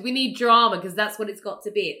again because we need drama, because that's what it's got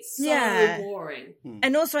to be. It's so boring.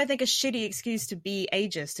 And also I think a shitty excuse to be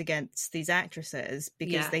ageist against these actresses,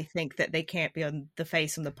 because they think that they can't be on the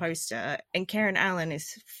face on the poster. And Karen Allen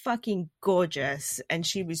is fucking gorgeous, and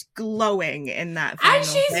she was glowing in that film. And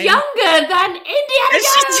she's younger than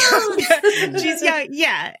Indiana Jones. She's young,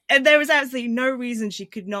 yeah. And there was absolutely no reason she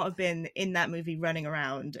could not have been in that movie running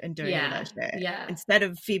around and doing all that shit. Yeah. Instead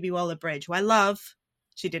of Phoebe Waller-Bridge, who I love,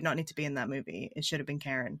 she did not need to be in that movie. It should have been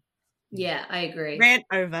Karen. Yeah, I agree. Rant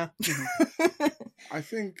over. I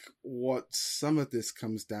think what some of this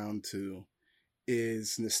comes down to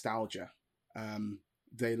is nostalgia.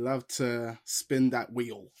 They love to spin that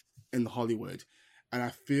wheel in Hollywood. And I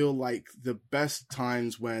feel like the best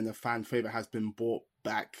times when a fan favorite has been brought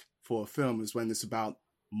back for a film is when it's about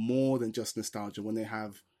more than just nostalgia, when they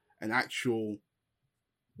have an actual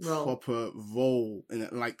proper role in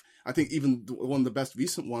it. Like, I think even one of the best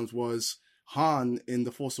recent ones was Han in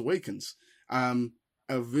The Force Awakens. A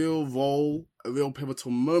real role, a real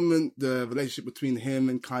pivotal moment, the relationship between him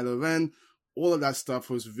and Kylo Ren, all of that stuff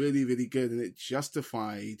was really, really good, and it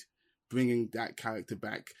justified bringing that character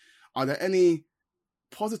back. Are there any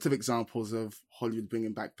positive examples of Hollywood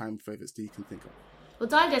bringing back fan favorites that you can think of? Well,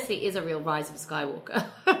 Die Destiny is a real Rise of Skywalker.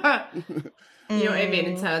 You know what I mean?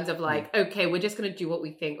 In terms of like, okay, we're just going to do what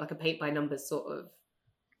we think, like a paint by numbers sort of,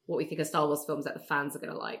 what we think of Star Wars films that the fans are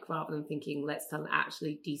going to like, rather than thinking, let's tell an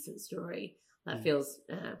actually decent story. That feels...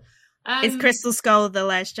 Is Crystal Skull The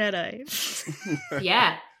Last Jedi?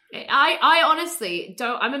 Yeah. I honestly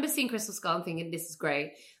don't... I remember seeing Crystal Skull and thinking, this is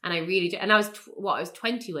great. And I really do. And I was, I was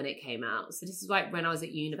 20 when it came out. So this is like when I was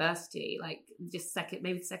at university, like just second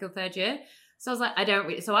or third year. So I was like, I don't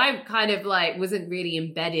really... So I kind of like wasn't really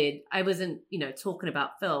embedded. I wasn't, talking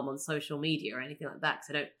about film on social media or anything like that. Because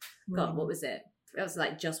I don't... God, what was it? It was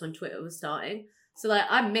like just when Twitter was starting. So like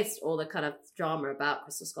I missed all the kind of drama about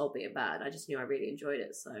Crystal Skull being bad. I just knew I really enjoyed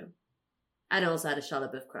it. So... And I also had a Shia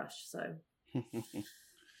LaBeouf crush, so...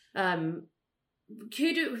 fan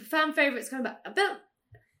favourites coming back. But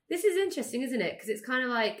this is interesting, isn't it? Because it's kind of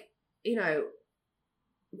like,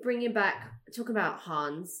 bringing back, talking about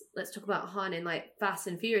Hans. Let's talk about Han in like Fast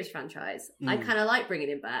and Furious franchise. I kind of like bringing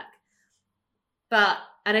him back.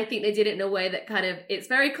 And I think they did it in a way that kind of, it's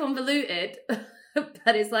very convoluted,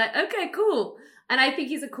 but it's like, okay, cool. And I think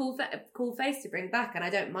he's a cool face to bring back. And I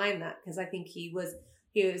don't mind that because I think he was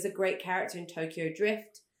a great character in Tokyo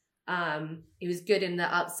Drift. He was good in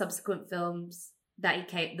the subsequent films that he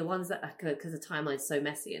came, the ones that, because the timeline's so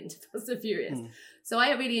messy and Fast and Furious. So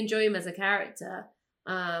I really enjoy him as a character.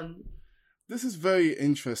 This is very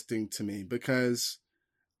interesting to me because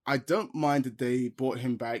I don't mind that they brought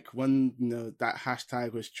him back when that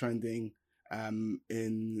hashtag was trending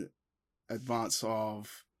in advance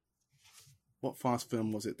of what Fast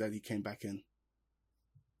film was it that he came back in?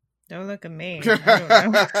 Don't look at me.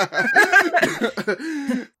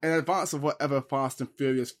 In advance of whatever Fast and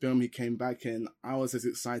Furious film he came back in, I was as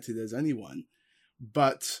excited as anyone.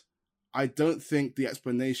 But I don't think the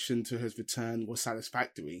explanation to his return was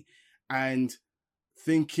satisfactory. And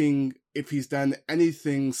thinking if he's done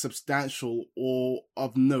anything substantial or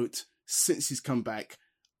of note since he's come back,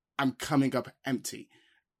 I'm coming up empty.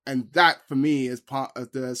 And that, for me, is part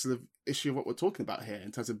of the sort of issue of what we're talking about here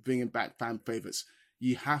in terms of bringing back fan favorites.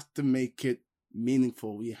 You have to make it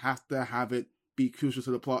meaningful. You have to have it be crucial to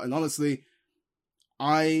the plot. And honestly,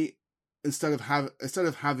 instead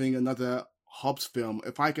of having another Hobbs film,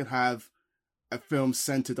 if I could have a film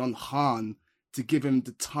centered on Han to give him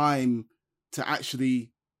the time to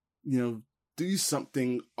actually, do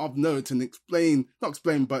something of note and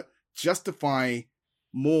but justify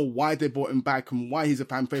more why they brought him back and why he's a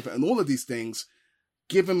fan favorite and all of these things,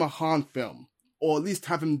 give him a Han film, or at least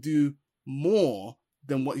have him do more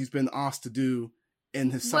than what he's been asked to do in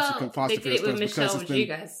his subsequent Fast and Furious films. They did it with Michelle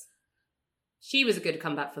Rodriguez. She was a good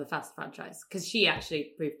comeback for the Fast franchise because she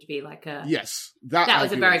actually proved to be like a... Yes. That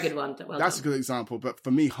was a very good one. That's a good example. But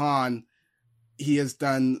for me, Han, he has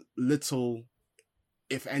done little,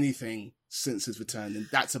 if anything, since his return. And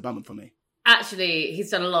that's a bummer for me. Actually, he's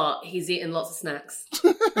done a lot. He's eaten lots of snacks.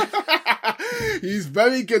 He's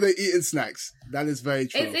very good at eating snacks. That is very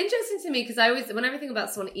true. It's interesting to me because whenever I think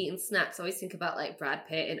about someone eating snacks, I always think about like Brad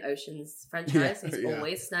Pitt in Ocean's franchise. He's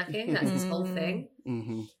always snacking. That's his whole thing.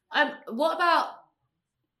 Mm-hmm. What about,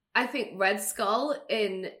 I think Red Skull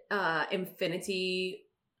in Infinity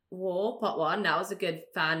War Part 1? That was a good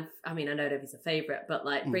fan. I mean, I don't know if he's a favorite, but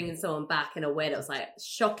like bringing someone back in a way that was like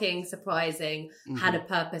shocking, surprising, had a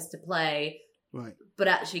purpose to play. Right. But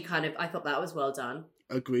actually I thought that was well done.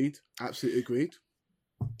 Agreed. Absolutely agreed.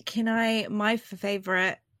 My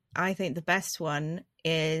favorite, I think the best one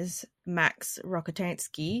is Max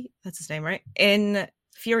Rokitansky. That's his name, right? In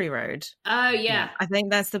Fury Road. Oh, yeah. I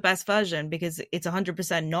think that's the best version because it's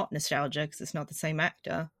 100% not nostalgia because it's not the same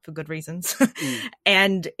actor for good reasons.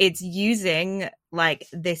 And it's using like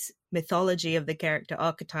this mythology of the character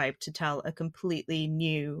archetype to tell a completely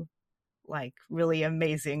new, like really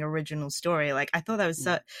amazing original story. Like I thought that was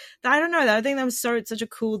I don't know, I think that was such a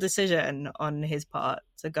cool decision on his part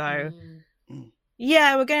to go,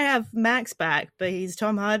 yeah, we're going to have Max back, but he's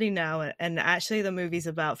Tom Hardy now. And actually the movie's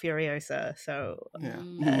about Furiosa. So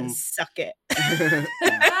suck it.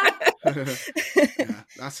 Yeah,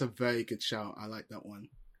 that's a very good shout. I like that one.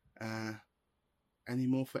 Any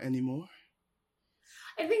more?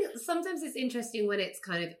 I think sometimes it's interesting when it's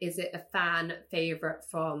kind of, is it a fan favorite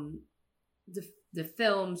from the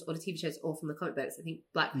films or the TV shows or from the comic books? I think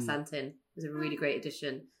Black Chrysanthemum was a really great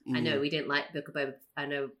addition. I know we didn't like Book of Boba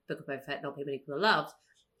Fett, not many people loved,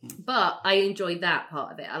 but I enjoyed that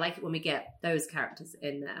part of it. I like it when we get those characters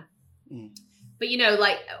in there. But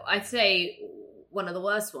like I'd say one of the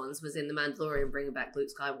worst ones was in The Mandalorian bringing back Luke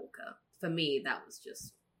Skywalker. For me, that was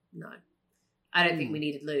just no. I don't think we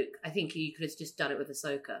needed Luke. I think you could have just done it with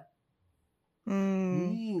Ahsoka.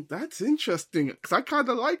 That's interesting, because I kind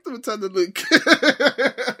of like the return of Luke.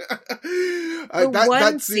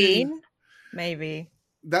 One scene, maybe.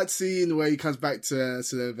 That scene where he comes back to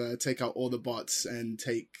sort of take out all the bots and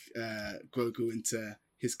take Grogu into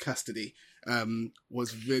his custody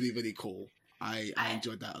was really, really cool. I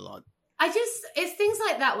enjoyed that a lot. It's things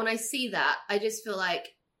like that. When I see that, I just feel like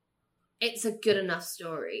it's a good enough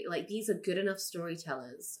story. Like, these are good enough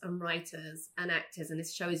storytellers and writers and actors, and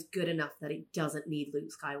this show is good enough that it doesn't need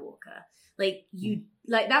Luke Skywalker. Like,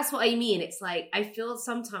 like, that's what I mean. It's like, I feel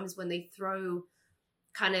sometimes when they throw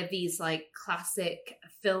kind of these like classic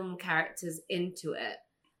film characters into it,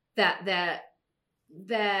 that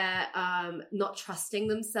they're not trusting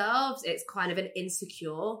themselves. It's kind of an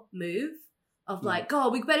insecure move of like,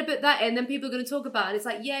 oh, we better put that in, then people are going to talk about it. It's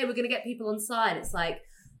like, yeah, we're going to get people on side. It's like,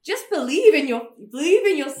 just believe in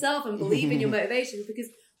yourself and believe in your motivations, because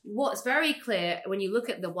what's very clear when you look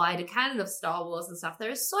at the wider canon of Star Wars and stuff, there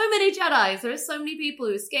are so many Jedis, there are so many people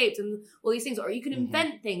who escaped and all these things, or you can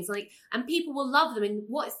invent things like, and people will love them. And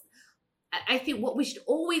I think what we should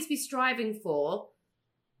always be striving for,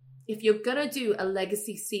 if you're gonna do a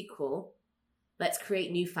legacy sequel, let's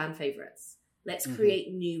create new fan favorites. Let's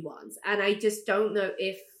create new ones. And I just don't know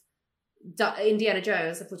if Indiana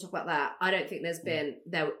Jones, if we'll talk about that, I don't think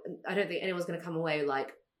I don't think anyone's going to come away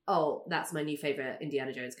like, oh, that's my new favorite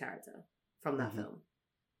Indiana Jones character from that film.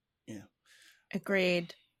 Yeah.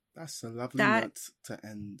 Agreed. That's a lovely note to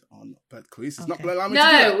end on. But Clarice is not going to allow me to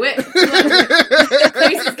do that.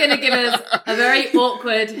 Clarice is going to give us a very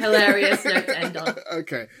awkward, hilarious note to end on.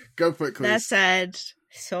 Okay, go for it, Clarice. That said,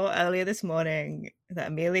 saw earlier this morning that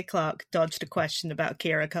Amelia Clark dodged a question about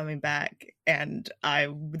Kira coming back, and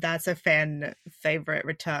that's a fan favorite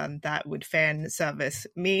return that would fan service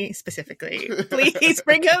me specifically. Please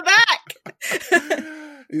bring her back.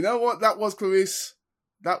 You know what that was, Clarice?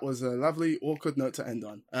 That was a lovely, awkward note to end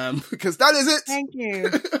on. Because that is it. Thank you.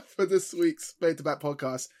 For this week's Fade to Black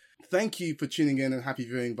podcast. Thank you for tuning in, and happy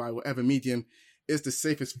viewing by whatever medium is the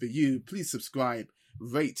safest for you. Please subscribe,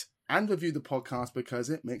 rate, and review the podcast,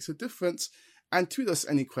 because it makes a difference. And tweet us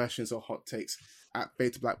any questions or hot takes at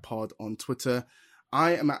Fade to Black Pod on Twitter.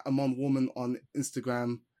 I am at Amon Woman on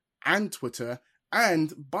Instagram and Twitter.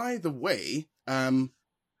 And by the way,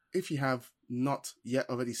 if you have not yet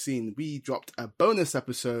already seen, we dropped a bonus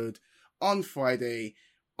episode on Friday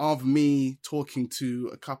of me talking to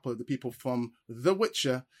a couple of the people from The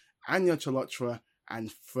Witcher, Anya Chalotra and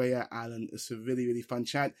Freya Allen. It's a really, really fun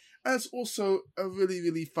chat. And it's also a really,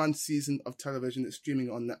 really fun season of television that's streaming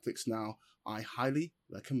on Netflix now. I highly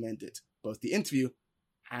recommend it, both the interview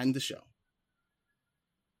and the show.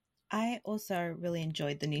 I also really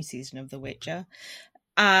enjoyed the new season of The Witcher.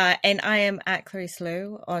 And I am at Clarice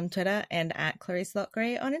Lou on Twitter and at Clarice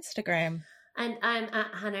Lockgray on Instagram. And I'm at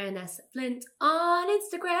Hannah Ines Flint on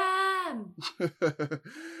Instagram.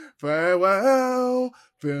 Farewell,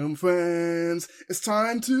 film friends. It's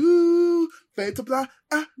time to fade to black.